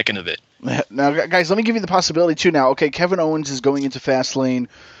every second of it. Now, guys, let me give you the possibility, too. Now, okay, Kevin Owens is going into Fastlane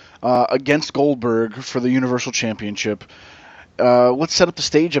against Goldberg for the Universal Championship. Let's set up the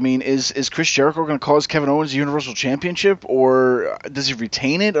stage. I mean, is Chris Jericho going to cause Kevin Owens the Universal Championship, or does he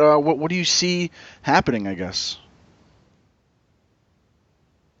retain it? What do you see happening, I guess?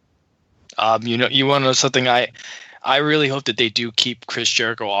 You want to know something? I really hope that they do keep Chris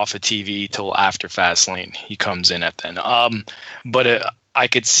Jericho off of TV till after Fastlane. He comes in at then. But I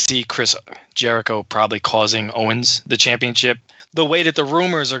could see Chris Jericho probably causing Owens the championship. The way that the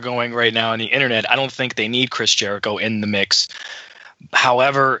rumors are going right now on the internet, I don't think they need Chris Jericho in the mix.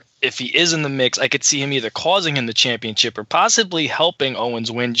 However, if he is in the mix, I could see him either causing him the championship or possibly helping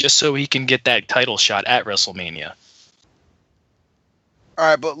Owens win just so he can get that title shot at WrestleMania. All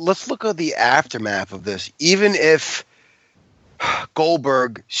right, but let's look at the aftermath of this. Even if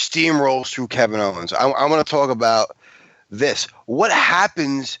Goldberg steamrolls through Kevin Owens, I want to talk about this. What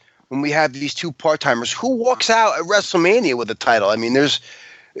happens when we have these two part-timers? Who walks out at WrestleMania with the title? I mean, there's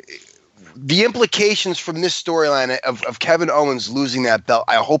the implications from this storyline of Kevin Owens losing that belt.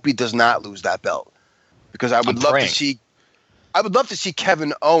 I hope he does not lose that belt because I would love to see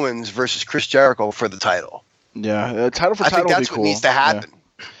Kevin Owens versus Chris Jericho for the title. Yeah, title for title. I think that's would be what cool. needs to happen.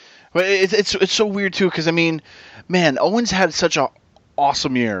 Yeah. But it's so weird too because I mean, man, Owens had such a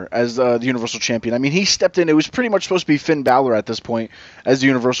awesome year as the Universal Champion. I mean, he stepped in. It was pretty much supposed to be Finn Balor at this point as the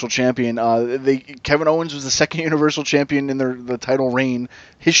Universal Champion. Kevin Owens was the second Universal Champion in the title reign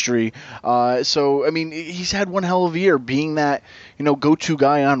history. So I mean, he's had one hell of a year being that go-to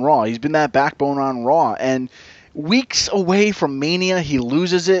guy on Raw. He's been that backbone on Raw, and weeks away from Mania, he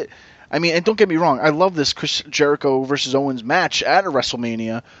loses it. I mean, and don't get me wrong, I love this Chris Jericho versus Owens match at a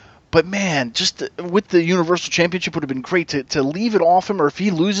WrestleMania, but man, just with the Universal Championship would have been great to leave it off him, or if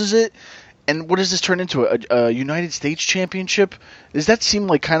he loses it, and what does this turn into, a United States Championship? Does that seem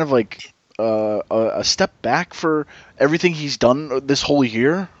like kind of like a step back for everything he's done this whole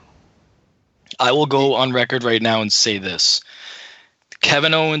year? I will go on record right now and say this.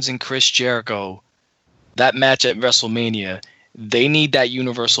 Kevin Owens and Chris Jericho, that match at WrestleMania, they need that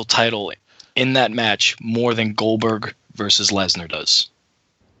Universal title in that match more than Goldberg versus Lesnar does.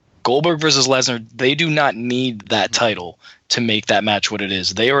 Goldberg versus Lesnar, they do not need that title to make that match what it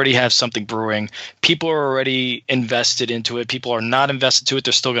is. They already have something brewing. People are already invested into it. People are not invested to it.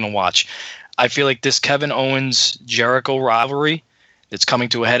 They're still going to watch. I feel like this Kevin Owens-Jericho rivalry that's coming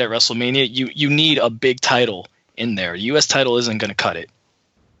to a head at WrestleMania, you need a big title in there. The U.S. title isn't going to cut it.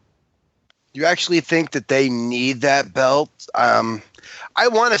 You actually think that they need that belt? I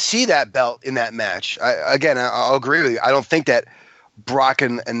want to see that belt in that match. I'll agree with you. I don't think that Brock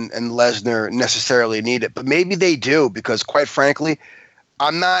and Lesnar necessarily need it, but maybe they do, because quite frankly,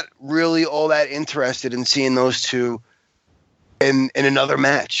 I'm not really all that interested in seeing those two in another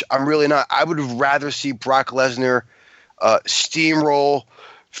match. I'm really not. I would rather see Brock Lesnar steamroll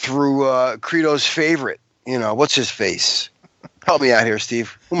through Credo's favorite. What's his face? Help me out here,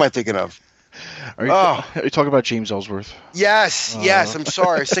 Steve. Who am I thinking of? Are you talking about James Ellsworth? Yes. I'm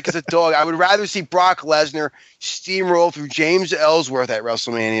sorry. Sick as a dog. I would rather see Brock Lesnar steamroll through James Ellsworth at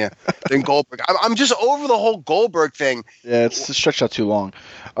WrestleMania than Goldberg. I'm just over the whole Goldberg thing. Yeah, it's stretched out too long.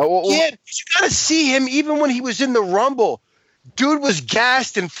 You got to see him even when he was in the Rumble. Dude was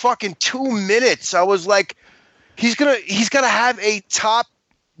gassed in fucking 2 minutes. I was like, he's gonna have a top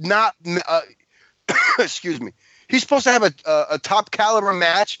excuse me. He's supposed to have a top caliber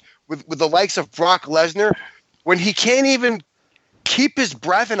match with the likes of Brock Lesnar when he can't even keep his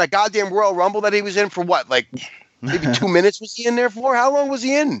breath in a goddamn Royal Rumble that he was in for what, like maybe 2 minutes was he in there for? How long was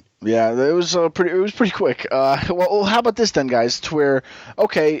he in? Yeah, it was pretty quick. Well, how about this then, guys? To where,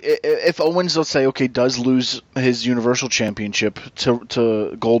 okay, if Owens, let's say, does lose his Universal Championship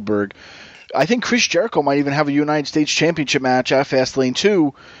to Goldberg, I think Chris Jericho might even have a United States Championship match at Fastlane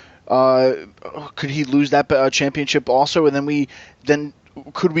 2. Could he lose that championship also? And then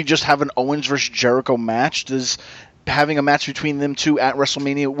could we just have an Owens versus Jericho match? Does having a match between them two at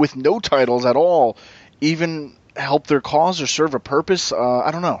WrestleMania with no titles at all even help their cause or serve a purpose?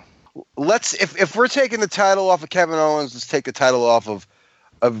 I don't know. If we're taking the title off of Kevin Owens, let's take the title off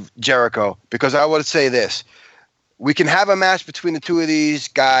of Jericho, because I would say this. We can have a match between the two of these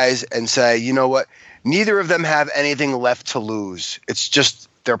guys and say, you know what? Neither of them have anything left to lose. It's just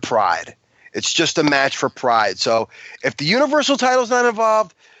their pride. It's just a match for pride. So if the Universal title's not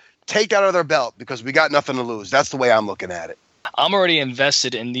involved, take that out of their belt, because we got nothing to lose. That's the way I'm looking at it. I'm already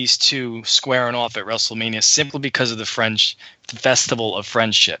invested in these two squaring off at WrestleMania simply because of the Festival of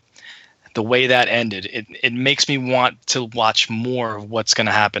Friendship. The way that ended, it makes me want to watch more of what's going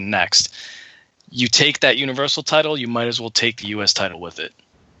to happen next. You take that Universal title, you might as well take the U.S. title with it.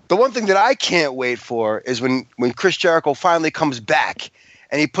 The one thing that I can't wait for is when Chris Jericho finally comes back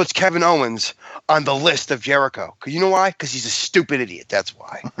and he puts Kevin Owens on the list of Jericho. You know why? Because he's a stupid idiot. That's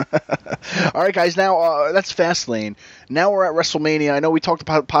why. All right, guys. Now, that's Fastlane. Now we're at WrestleMania. I know we talked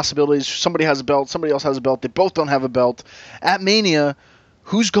about possibilities. Somebody has a belt. Somebody else has a belt. They both don't have a belt. At Mania,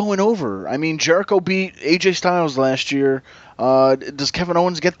 who's going over? I mean, Jericho beat AJ Styles last year. Does Kevin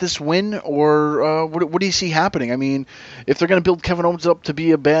Owens get this win, or what do you see happening? I mean, if they're going to build Kevin Owens up to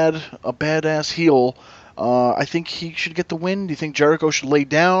be a badass heel, I think he should get the win. Do you think Jericho should lay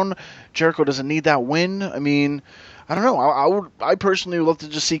down? Jericho doesn't need that win. I mean, I don't know. I personally would love to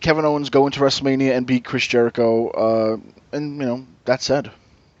just see Kevin Owens go into WrestleMania and beat Chris Jericho. And that said,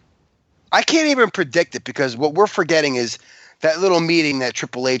 I can't even predict it, because what we're forgetting is that little meeting that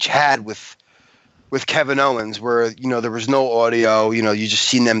Triple H had with Kevin Owens, where there was no audio. You just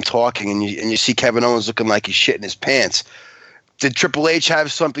seen them talking, and you see Kevin Owens looking like he's shitting his pants. Did Triple H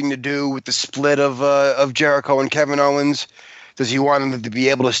have something to do with the split of Jericho and Kevin Owens? Does he want him to be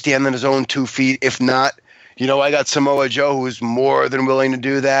able to stand on his own 2 feet? If not, I got Samoa Joe, who is more than willing to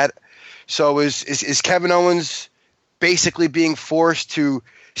do that. So is Kevin Owens basically being forced to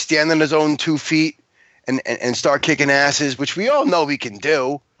stand on his own 2 feet and start kicking asses, which we all know he can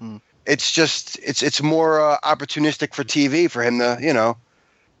do? It's just it's more opportunistic for TV for him to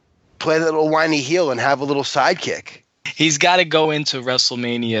play the little whiny heel and have a little sidekick. He's got to go into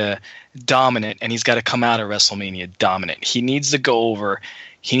WrestleMania dominant, and he's got to come out of WrestleMania dominant. He needs to go over.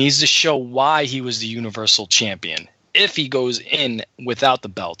 He needs to show why he was the Universal Champion. If he goes in without the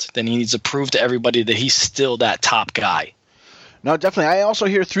belt, then he needs to prove to everybody that he's still that top guy. No, definitely. I also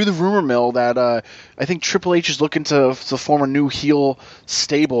hear through the rumor mill that I think Triple H is looking to form a new heel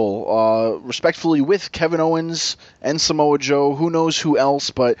stable, respectfully, with Kevin Owens and Samoa Joe. Who knows who else,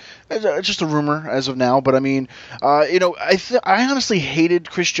 but it's just a rumor as of now. But I mean, I honestly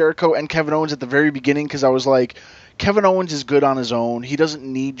hated Chris Jericho and Kevin Owens at the very beginning, because I was like, Kevin Owens is good on his own. He doesn't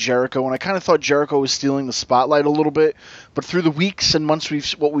need Jericho, and I kind of thought Jericho was stealing the spotlight a little bit. But through the weeks and months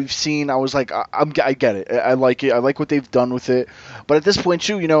we've seen, I was like, I get it. I like it. I like what they've done with it. But at this point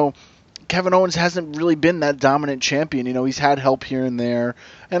too, Kevin Owens hasn't really been that dominant champion. He's had help here and there,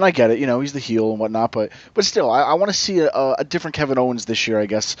 and I get it. He's the heel and whatnot. But still, I want to see a different Kevin Owens this year, I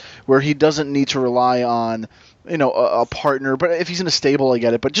guess, where he doesn't need to rely on a partner. But if he's in a stable, I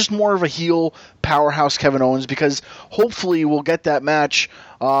get it. But just more of a heel powerhouse Kevin Owens, because hopefully we'll get that match.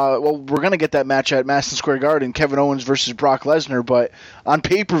 We're going to get that match at Madison Square Garden, Kevin Owens versus Brock Lesnar. But on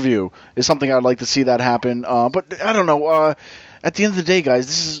pay-per-view is something I'd like to see that happen. But I don't know. At the end of the day,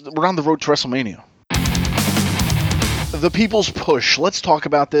 guys, we're on the road to WrestleMania. The People's Push. Let's talk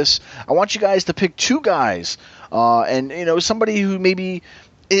about this. I want you guys to pick two guys, and somebody who maybe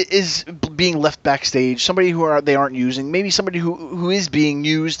is being left backstage, somebody they aren't using, maybe somebody who is being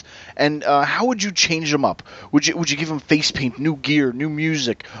used, and how would you change them up? Would you give them face paint, new gear, new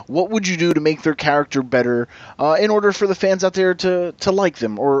music? What would you do to make their character better in order for the fans out there to like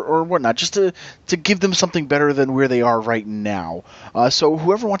them or whatnot, just to give them something better than where they are right now? So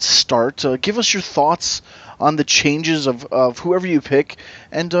whoever wants to start, give us your thoughts on the changes of whoever you pick,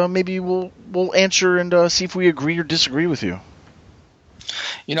 and maybe we'll answer and see if we agree or disagree with you.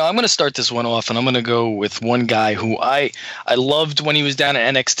 I'm going to start this one off, and I'm going to go with one guy who I loved when he was down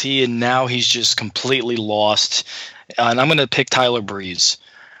at NXT, and now he's just completely lost. And I'm going to pick Tyler Breeze.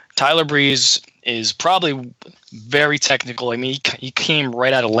 Tyler Breeze is probably very technical. I mean, he came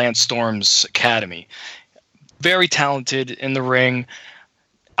right out of Lance Storm's academy. Very talented in the ring.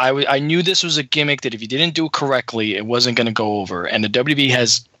 I knew this was a gimmick that if you didn't do it correctly, it wasn't going to go over. And the WWE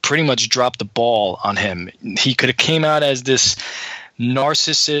has pretty much dropped the ball on him. He could have came out as this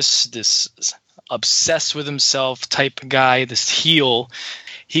narcissist, this obsessed with himself type guy, this heel.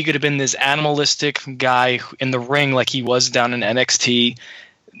 He could have been this animalistic guy in the ring like he was down in NXT.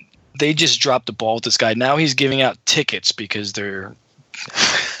 They just dropped the ball with this guy. Now he's giving out tickets because they're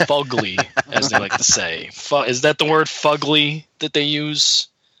fugly, as they like to say. Is that the word, fugly, that they use?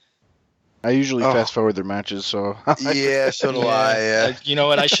 I usually fast forward their matches, so yeah, so do I. Yeah. You know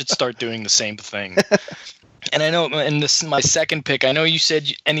what? I should start doing the same thing. And I know, and this is my second pick. I know you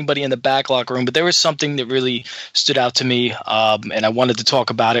said anybody in the back locker room, but there was something that really stood out to me, and I wanted to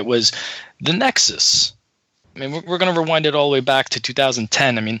talk about it, was the Nexus. I mean, we're going to rewind it all the way back to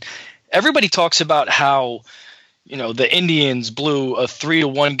 2010. I mean, everybody talks about how, the Indians blew a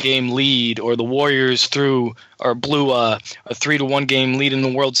 3-1 game lead, or the Warriors blew a 3-1 game lead in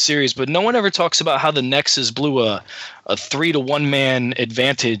the World Series, but no one ever talks about how the Nexus blew a 3-1 man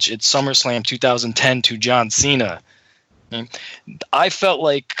advantage at SummerSlam 2010 to John Cena. I felt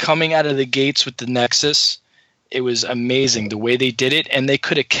like coming out of the gates with the Nexus, it was amazing the way they did it, and they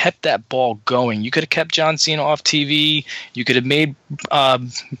could have kept that ball going. You could have kept John Cena off TV. You could have made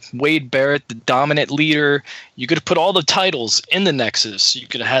Wade Barrett the dominant leader. You could have put all the titles in the Nexus. You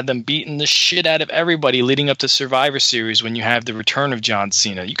could have had them beating the shit out of everybody leading up to Survivor Series when you have the return of John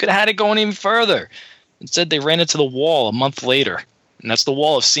Cena. You could have had it going even further. Instead, they ran into the wall a month later, and that's the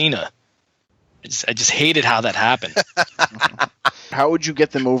wall of Cena. I just hated how that happened. How would you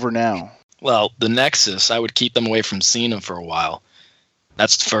get them over now? Well, the Nexus, I would keep them away from Cena for a while.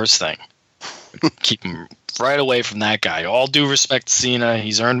 That's the first thing. Keep them right away from that guy. All due respect to Cena.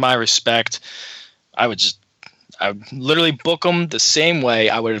 He's earned my respect. I would literally book him the same way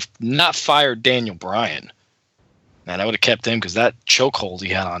I would have not fired Daniel Bryan. And I would have kept him because that chokehold he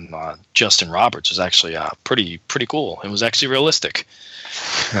had on Justin Roberts was actually pretty cool. It was actually realistic.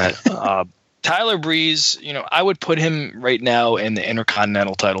 Tyler Breeze, I would put him right now in the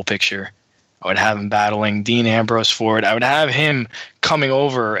Intercontinental title picture. I would have him battling Dean Ambrose for it. I would have him coming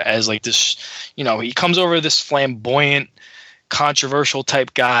over as like this, he comes over this flamboyant, controversial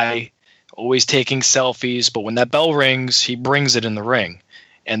type guy, always taking selfies. But when that bell rings, he brings it in the ring.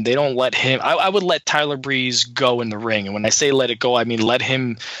 And they don't let him. I would let Tyler Breeze go in the ring. And when I say let it go, I mean let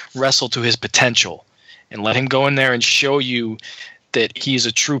him wrestle to his potential. And let him go in there and show you that he's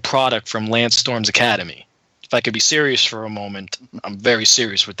a true product from Lance Storm's academy. If I could be serious for a moment, I'm very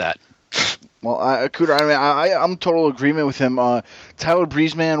serious with that. Well, Cooter, I'm total agreement with him. Tyler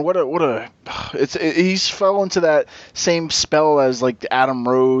Breeze, man, he's fell into that same spell as like Adam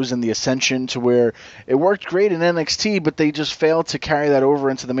Rose and the Ascension, to where it worked great in NXT, but they just failed to carry that over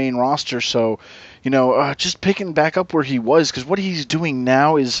into the main roster. So, just picking back up where he was, because what he's doing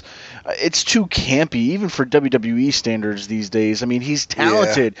now is it's too campy, even for WWE standards these days. I mean, he's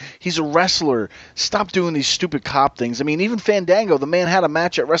talented. Yeah. He's a wrestler. Stop doing these stupid cop things. I mean, even Fandango, the man had a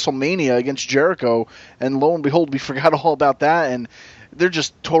match at WrestleMania against Jericho, and lo and behold, we forgot all about that, and they're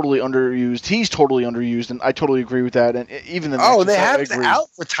just totally underused. He's totally underused, and I totally agree with that. And even the they have to out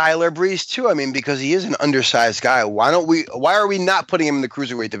for Tyler Breeze too. I mean, because he is an undersized guy. Why are we not putting him in the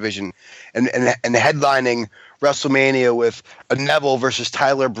cruiserweight division and headlining WrestleMania with a Neville versus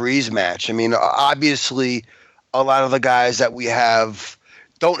Tyler Breeze match? I mean, obviously, a lot of the guys that we have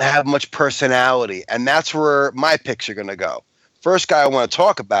don't have much personality, and that's where my picks are going to go. First guy I want to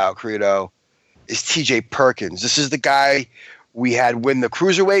talk about, Credo, is TJ Perkins. This is the guy we had win the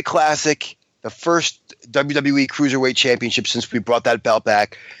Cruiserweight Classic, the first WWE Cruiserweight Championship since we brought that belt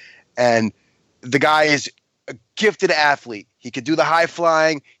back. And the guy is a gifted athlete. He could do the high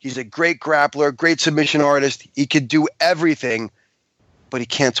flying. He's a great grappler, great submission artist. He could do everything, but he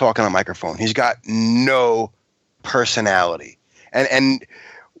can't talk on a microphone. He's got no personality. And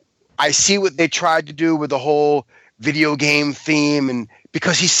I see what they tried to do with the whole video game theme, and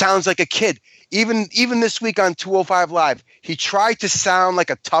because he sounds like a kid. Even this week on 205 Live, he tried to sound like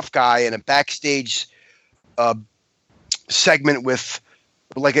a tough guy in a backstage segment with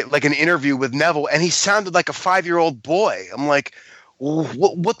like an interview with Neville, and he sounded like a 5-year-old boy. I'm like,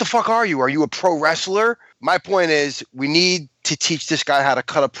 what the fuck are you? Are you a pro wrestler? My point is, we need to teach this guy how to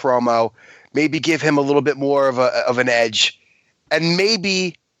cut a promo, maybe give him a little bit more of an edge, and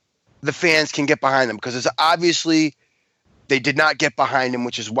maybe the fans can get behind him, because it's obviously they did not get behind him,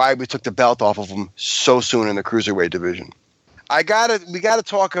 which is why we took the belt off of him so soon in the Cruiserweight division. We gotta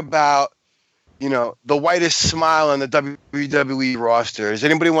talk about, the whitest smile on the WWE roster. Does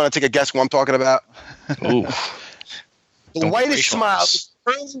anybody want to take a guess what I'm talking about? Ooh. The whitest smile.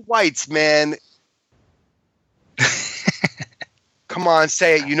 Pearly whites, man. Come on,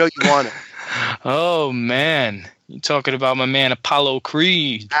 say it. You know you want it. Oh, man. You talking about my man Apollo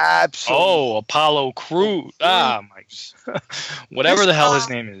Creed. Absolutely. Oh, Apollo Creed. Ah, my. Whatever the hell his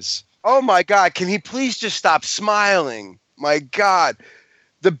name is. Oh, my God. Can he please just stop smiling? My God.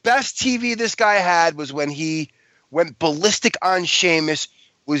 The best TV this guy had was when he went ballistic on Sheamus,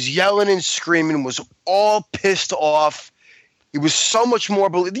 was yelling and screaming, was all pissed off. He was so much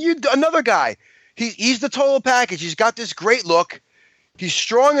more. Another guy. He's the total package. He's got this great look. He's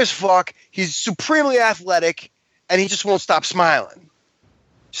strong as fuck. He's supremely athletic, and he just won't stop smiling.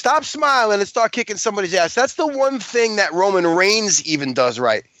 Stop smiling and start kicking somebody's ass. That's the one thing that Roman Reigns even does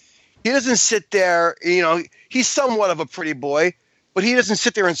right. He doesn't sit there, he's somewhat of a pretty boy, but he doesn't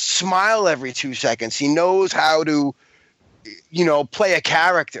sit there and smile every 2 seconds. He knows how to, play a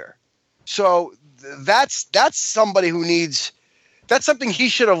character. So that's somebody who needs – that's something he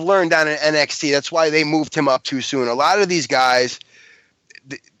should have learned down in NXT. That's why they moved him up too soon. A lot of these guys,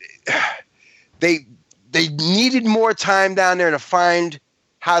 they needed more time down there to find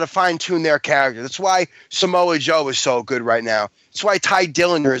how to fine-tune their character. That's why Samoa Joe is so good right now. That's why Ty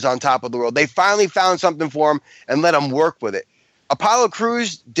Dillinger is on top of the world. They finally found something for him and let him work with it. Apollo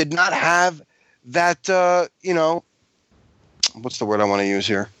Crews did not have that, what's the word I want to use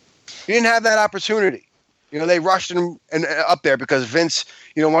here? He didn't have that opportunity. They rushed him up there because Vince,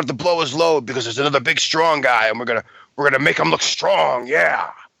 wanted to blow his load because there's another big, strong guy, and we're gonna make him look strong. Yeah.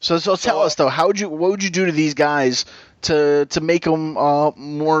 So tell us though, what would you do to these guys to make them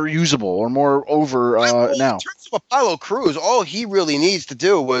more usable or more over now? In terms of Apollo Crews, all he really needs to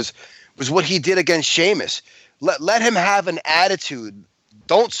do was what he did against Sheamus. Let him have an attitude.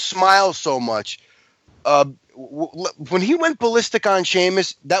 Don't smile so much. When he went ballistic on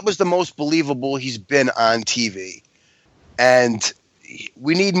Sheamus, that was the most believable he's been on TV. And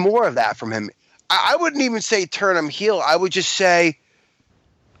we need more of that from him. I wouldn't even say turn him heel. I would just say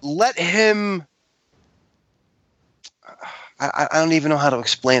let him... I don't even know how to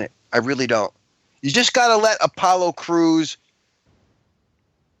explain it. I really don't. You just got to let Apollo Crews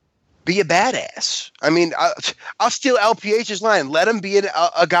be a badass. I mean, I'll steal LPH's line. Let him be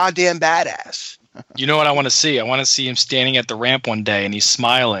a goddamn badass. You know what I want to see? I want to see him standing at the ramp one day and he's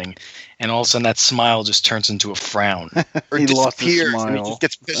smiling, and all of a sudden that smile just turns into a frown. Or he disappears and he just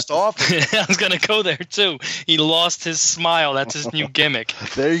gets pissed off. I was going to go there too. He lost his smile. That's his new gimmick.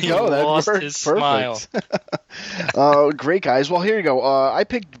 There you go. That lost worked. his smile. Great, guys. Well, here you go. I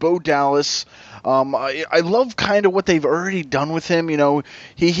picked Bo Dallas. I love kind of what they've already done with him.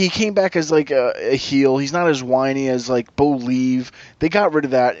 He came back as like a heel. He's not as whiny as like Bo Leave. They got rid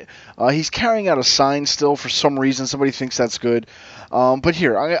of that. He's carrying out a sign still for some reason. Somebody thinks that's good. But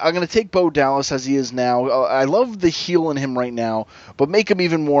here, I'm going to take Bo Dallas as he is now. I love the heel in him right now, but make him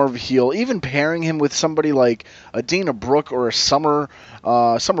even more of a heel. Even pairing him with somebody like a Dana Brooke or a Summer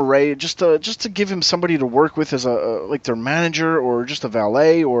Rae, just to give him somebody to work with as like their manager or just a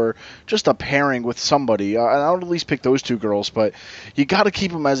valet or just a pairing with somebody. I'll at least pick those two girls, but you got to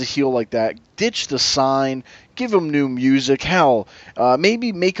keep him as a heel like that. Ditch the sign. Give him new music. Hell,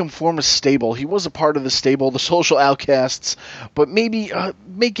 maybe make him form a stable. He was a part of the stable, the Social Outcasts, but maybe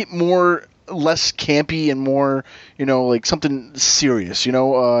make it less campy and more, like something serious.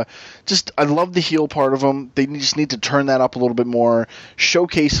 I love the heel part of him. They just need to turn that up a little bit more,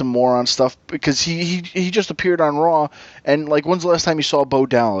 showcase him more on stuff, because he just appeared on Raw, and like, when's the last time you saw Bo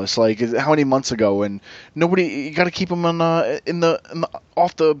Dallas? Like, how many months ago? And you got to keep him in the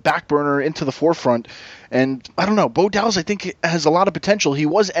off the back burner into the forefront. And I don't know, Bo Dallas, I think, has a lot of potential. He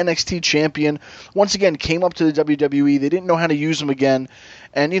was NXT champion. Once again, came up to the WWE. They didn't know how to use him again.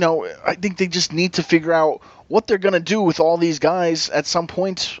 And, I think they just need to figure out what they're going to do with all these guys at some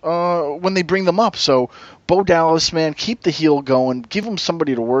point when they bring them up. So, Bo Dallas, man, keep the heel going. Give him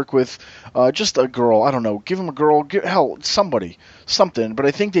somebody to work with. Just a girl. I don't know. Give him a girl. Somebody. Something. But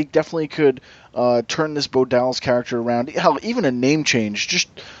I think they definitely could turn this Bo Dallas character around. Hell, even a name change. Just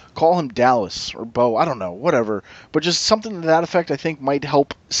call him Dallas or Bo. I don't know. Whatever. But just something to that effect I think might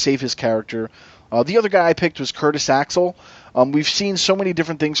help save his character. The other guy I picked was Curtis Axel. We've seen so many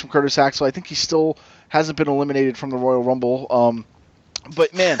different things from Curtis Axel. I think he still hasn't been eliminated from the Royal Rumble.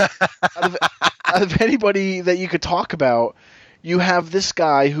 But, man, out of anybody that you could talk about, you have this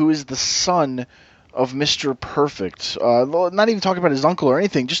guy who is the son of Mr. Perfect. Not even talking about his uncle or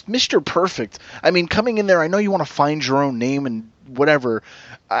anything, just Mr. Perfect. I mean, coming in there, I know you want to find your own name and whatever.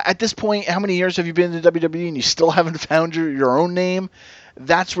 At this point, how many years have you been in the WWE and you still haven't found your own name?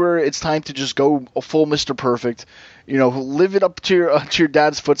 That's where it's time to just go full Mr. Perfect. Live it up to your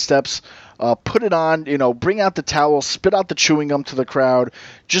dad's footsteps. Put it on. Bring out the towel, spit out the chewing gum to the crowd.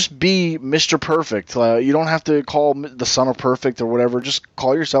 Just be Mr. Perfect. You don't have to call the son of Perfect or whatever. Just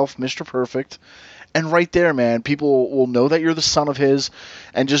call yourself Mr. Perfect. And right there, man, people will know that you're the son of his,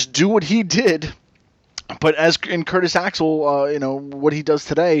 and just do what he did. But as in Curtis Axel, what he does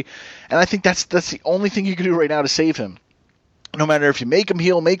today, and I think that's the only thing you can do right now to save him. No matter if you make him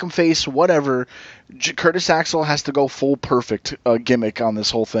heel, make him face, whatever, Curtis Axel has to go full Perfect gimmick on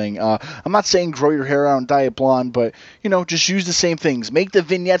this whole thing. I'm not saying grow your hair out and dye it blonde, but, just use the same things. Make the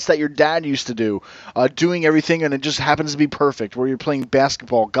vignettes that your dad used to do, doing everything, and it just happens to be perfect, where you're playing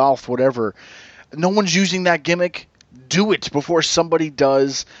basketball, golf, whatever. No one's using that gimmick. Do it before somebody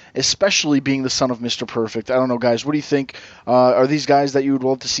does, especially being the son of Mr. Perfect. I don't know, guys. What do you think? Are these guys that you would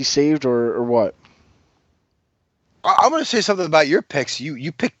love to see saved, or what? I'm going to say something about your picks.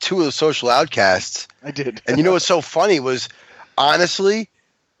 You picked two of the Social Outcasts. I did. And what's so funny was, honestly,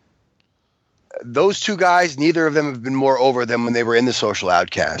 those two guys, neither of them have been more over than when they were in the Social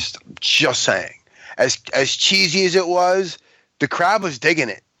Outcast. Just saying. As cheesy as it was, the crowd was digging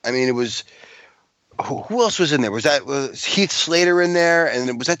it. I mean, it was... Who else was in there? Was Heath Slater in there?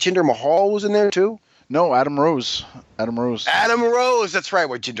 And was that Jinder Mahal was in there too? No, Adam Rose. Adam Rose, that's right.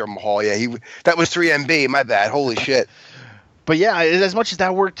 With Jinder Mahal, yeah. That was 3MB, my bad. Holy shit. But yeah, as much as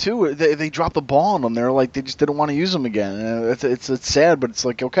that worked too, they dropped the ball on them. They're like, they just didn't want to use them again. It's sad, but it's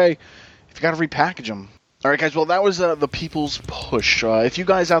like, okay, if you got to repackage them. All right, guys. Well, that was the People's Push. If you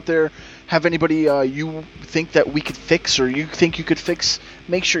guys out there have anybody you think that we could fix, or you think you could fix,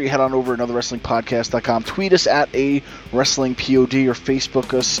 make sure you head on over to anotherwrestlingpodcast.com. Tweet us at @awrestlingpod or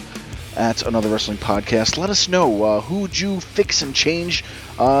Facebook us at Another Wrestling Podcast. Let us know who would you fix and change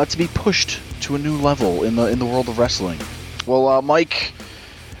to be pushed to a new level in the world of wrestling. Well, Mike,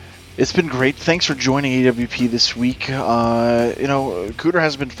 it's been great. Thanks for joining AWP this week. Cooter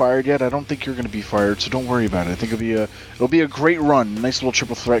hasn't been fired yet. I don't think you're going to be fired, so don't worry about it. I think it'll be a great run. Nice little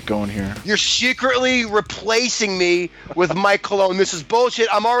triple threat going here. You're secretly replacing me with Mike Colon. This is bullshit.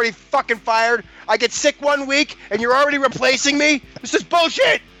 I'm already fucking fired. I get sick 1 week, and you're already replacing me? This is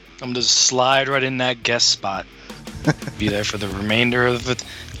bullshit! I'm just slide right in that guest spot. Be there for the remainder of the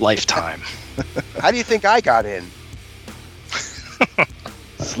lifetime. How do you think I got in?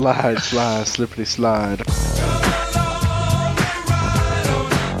 Slide, slippity slide.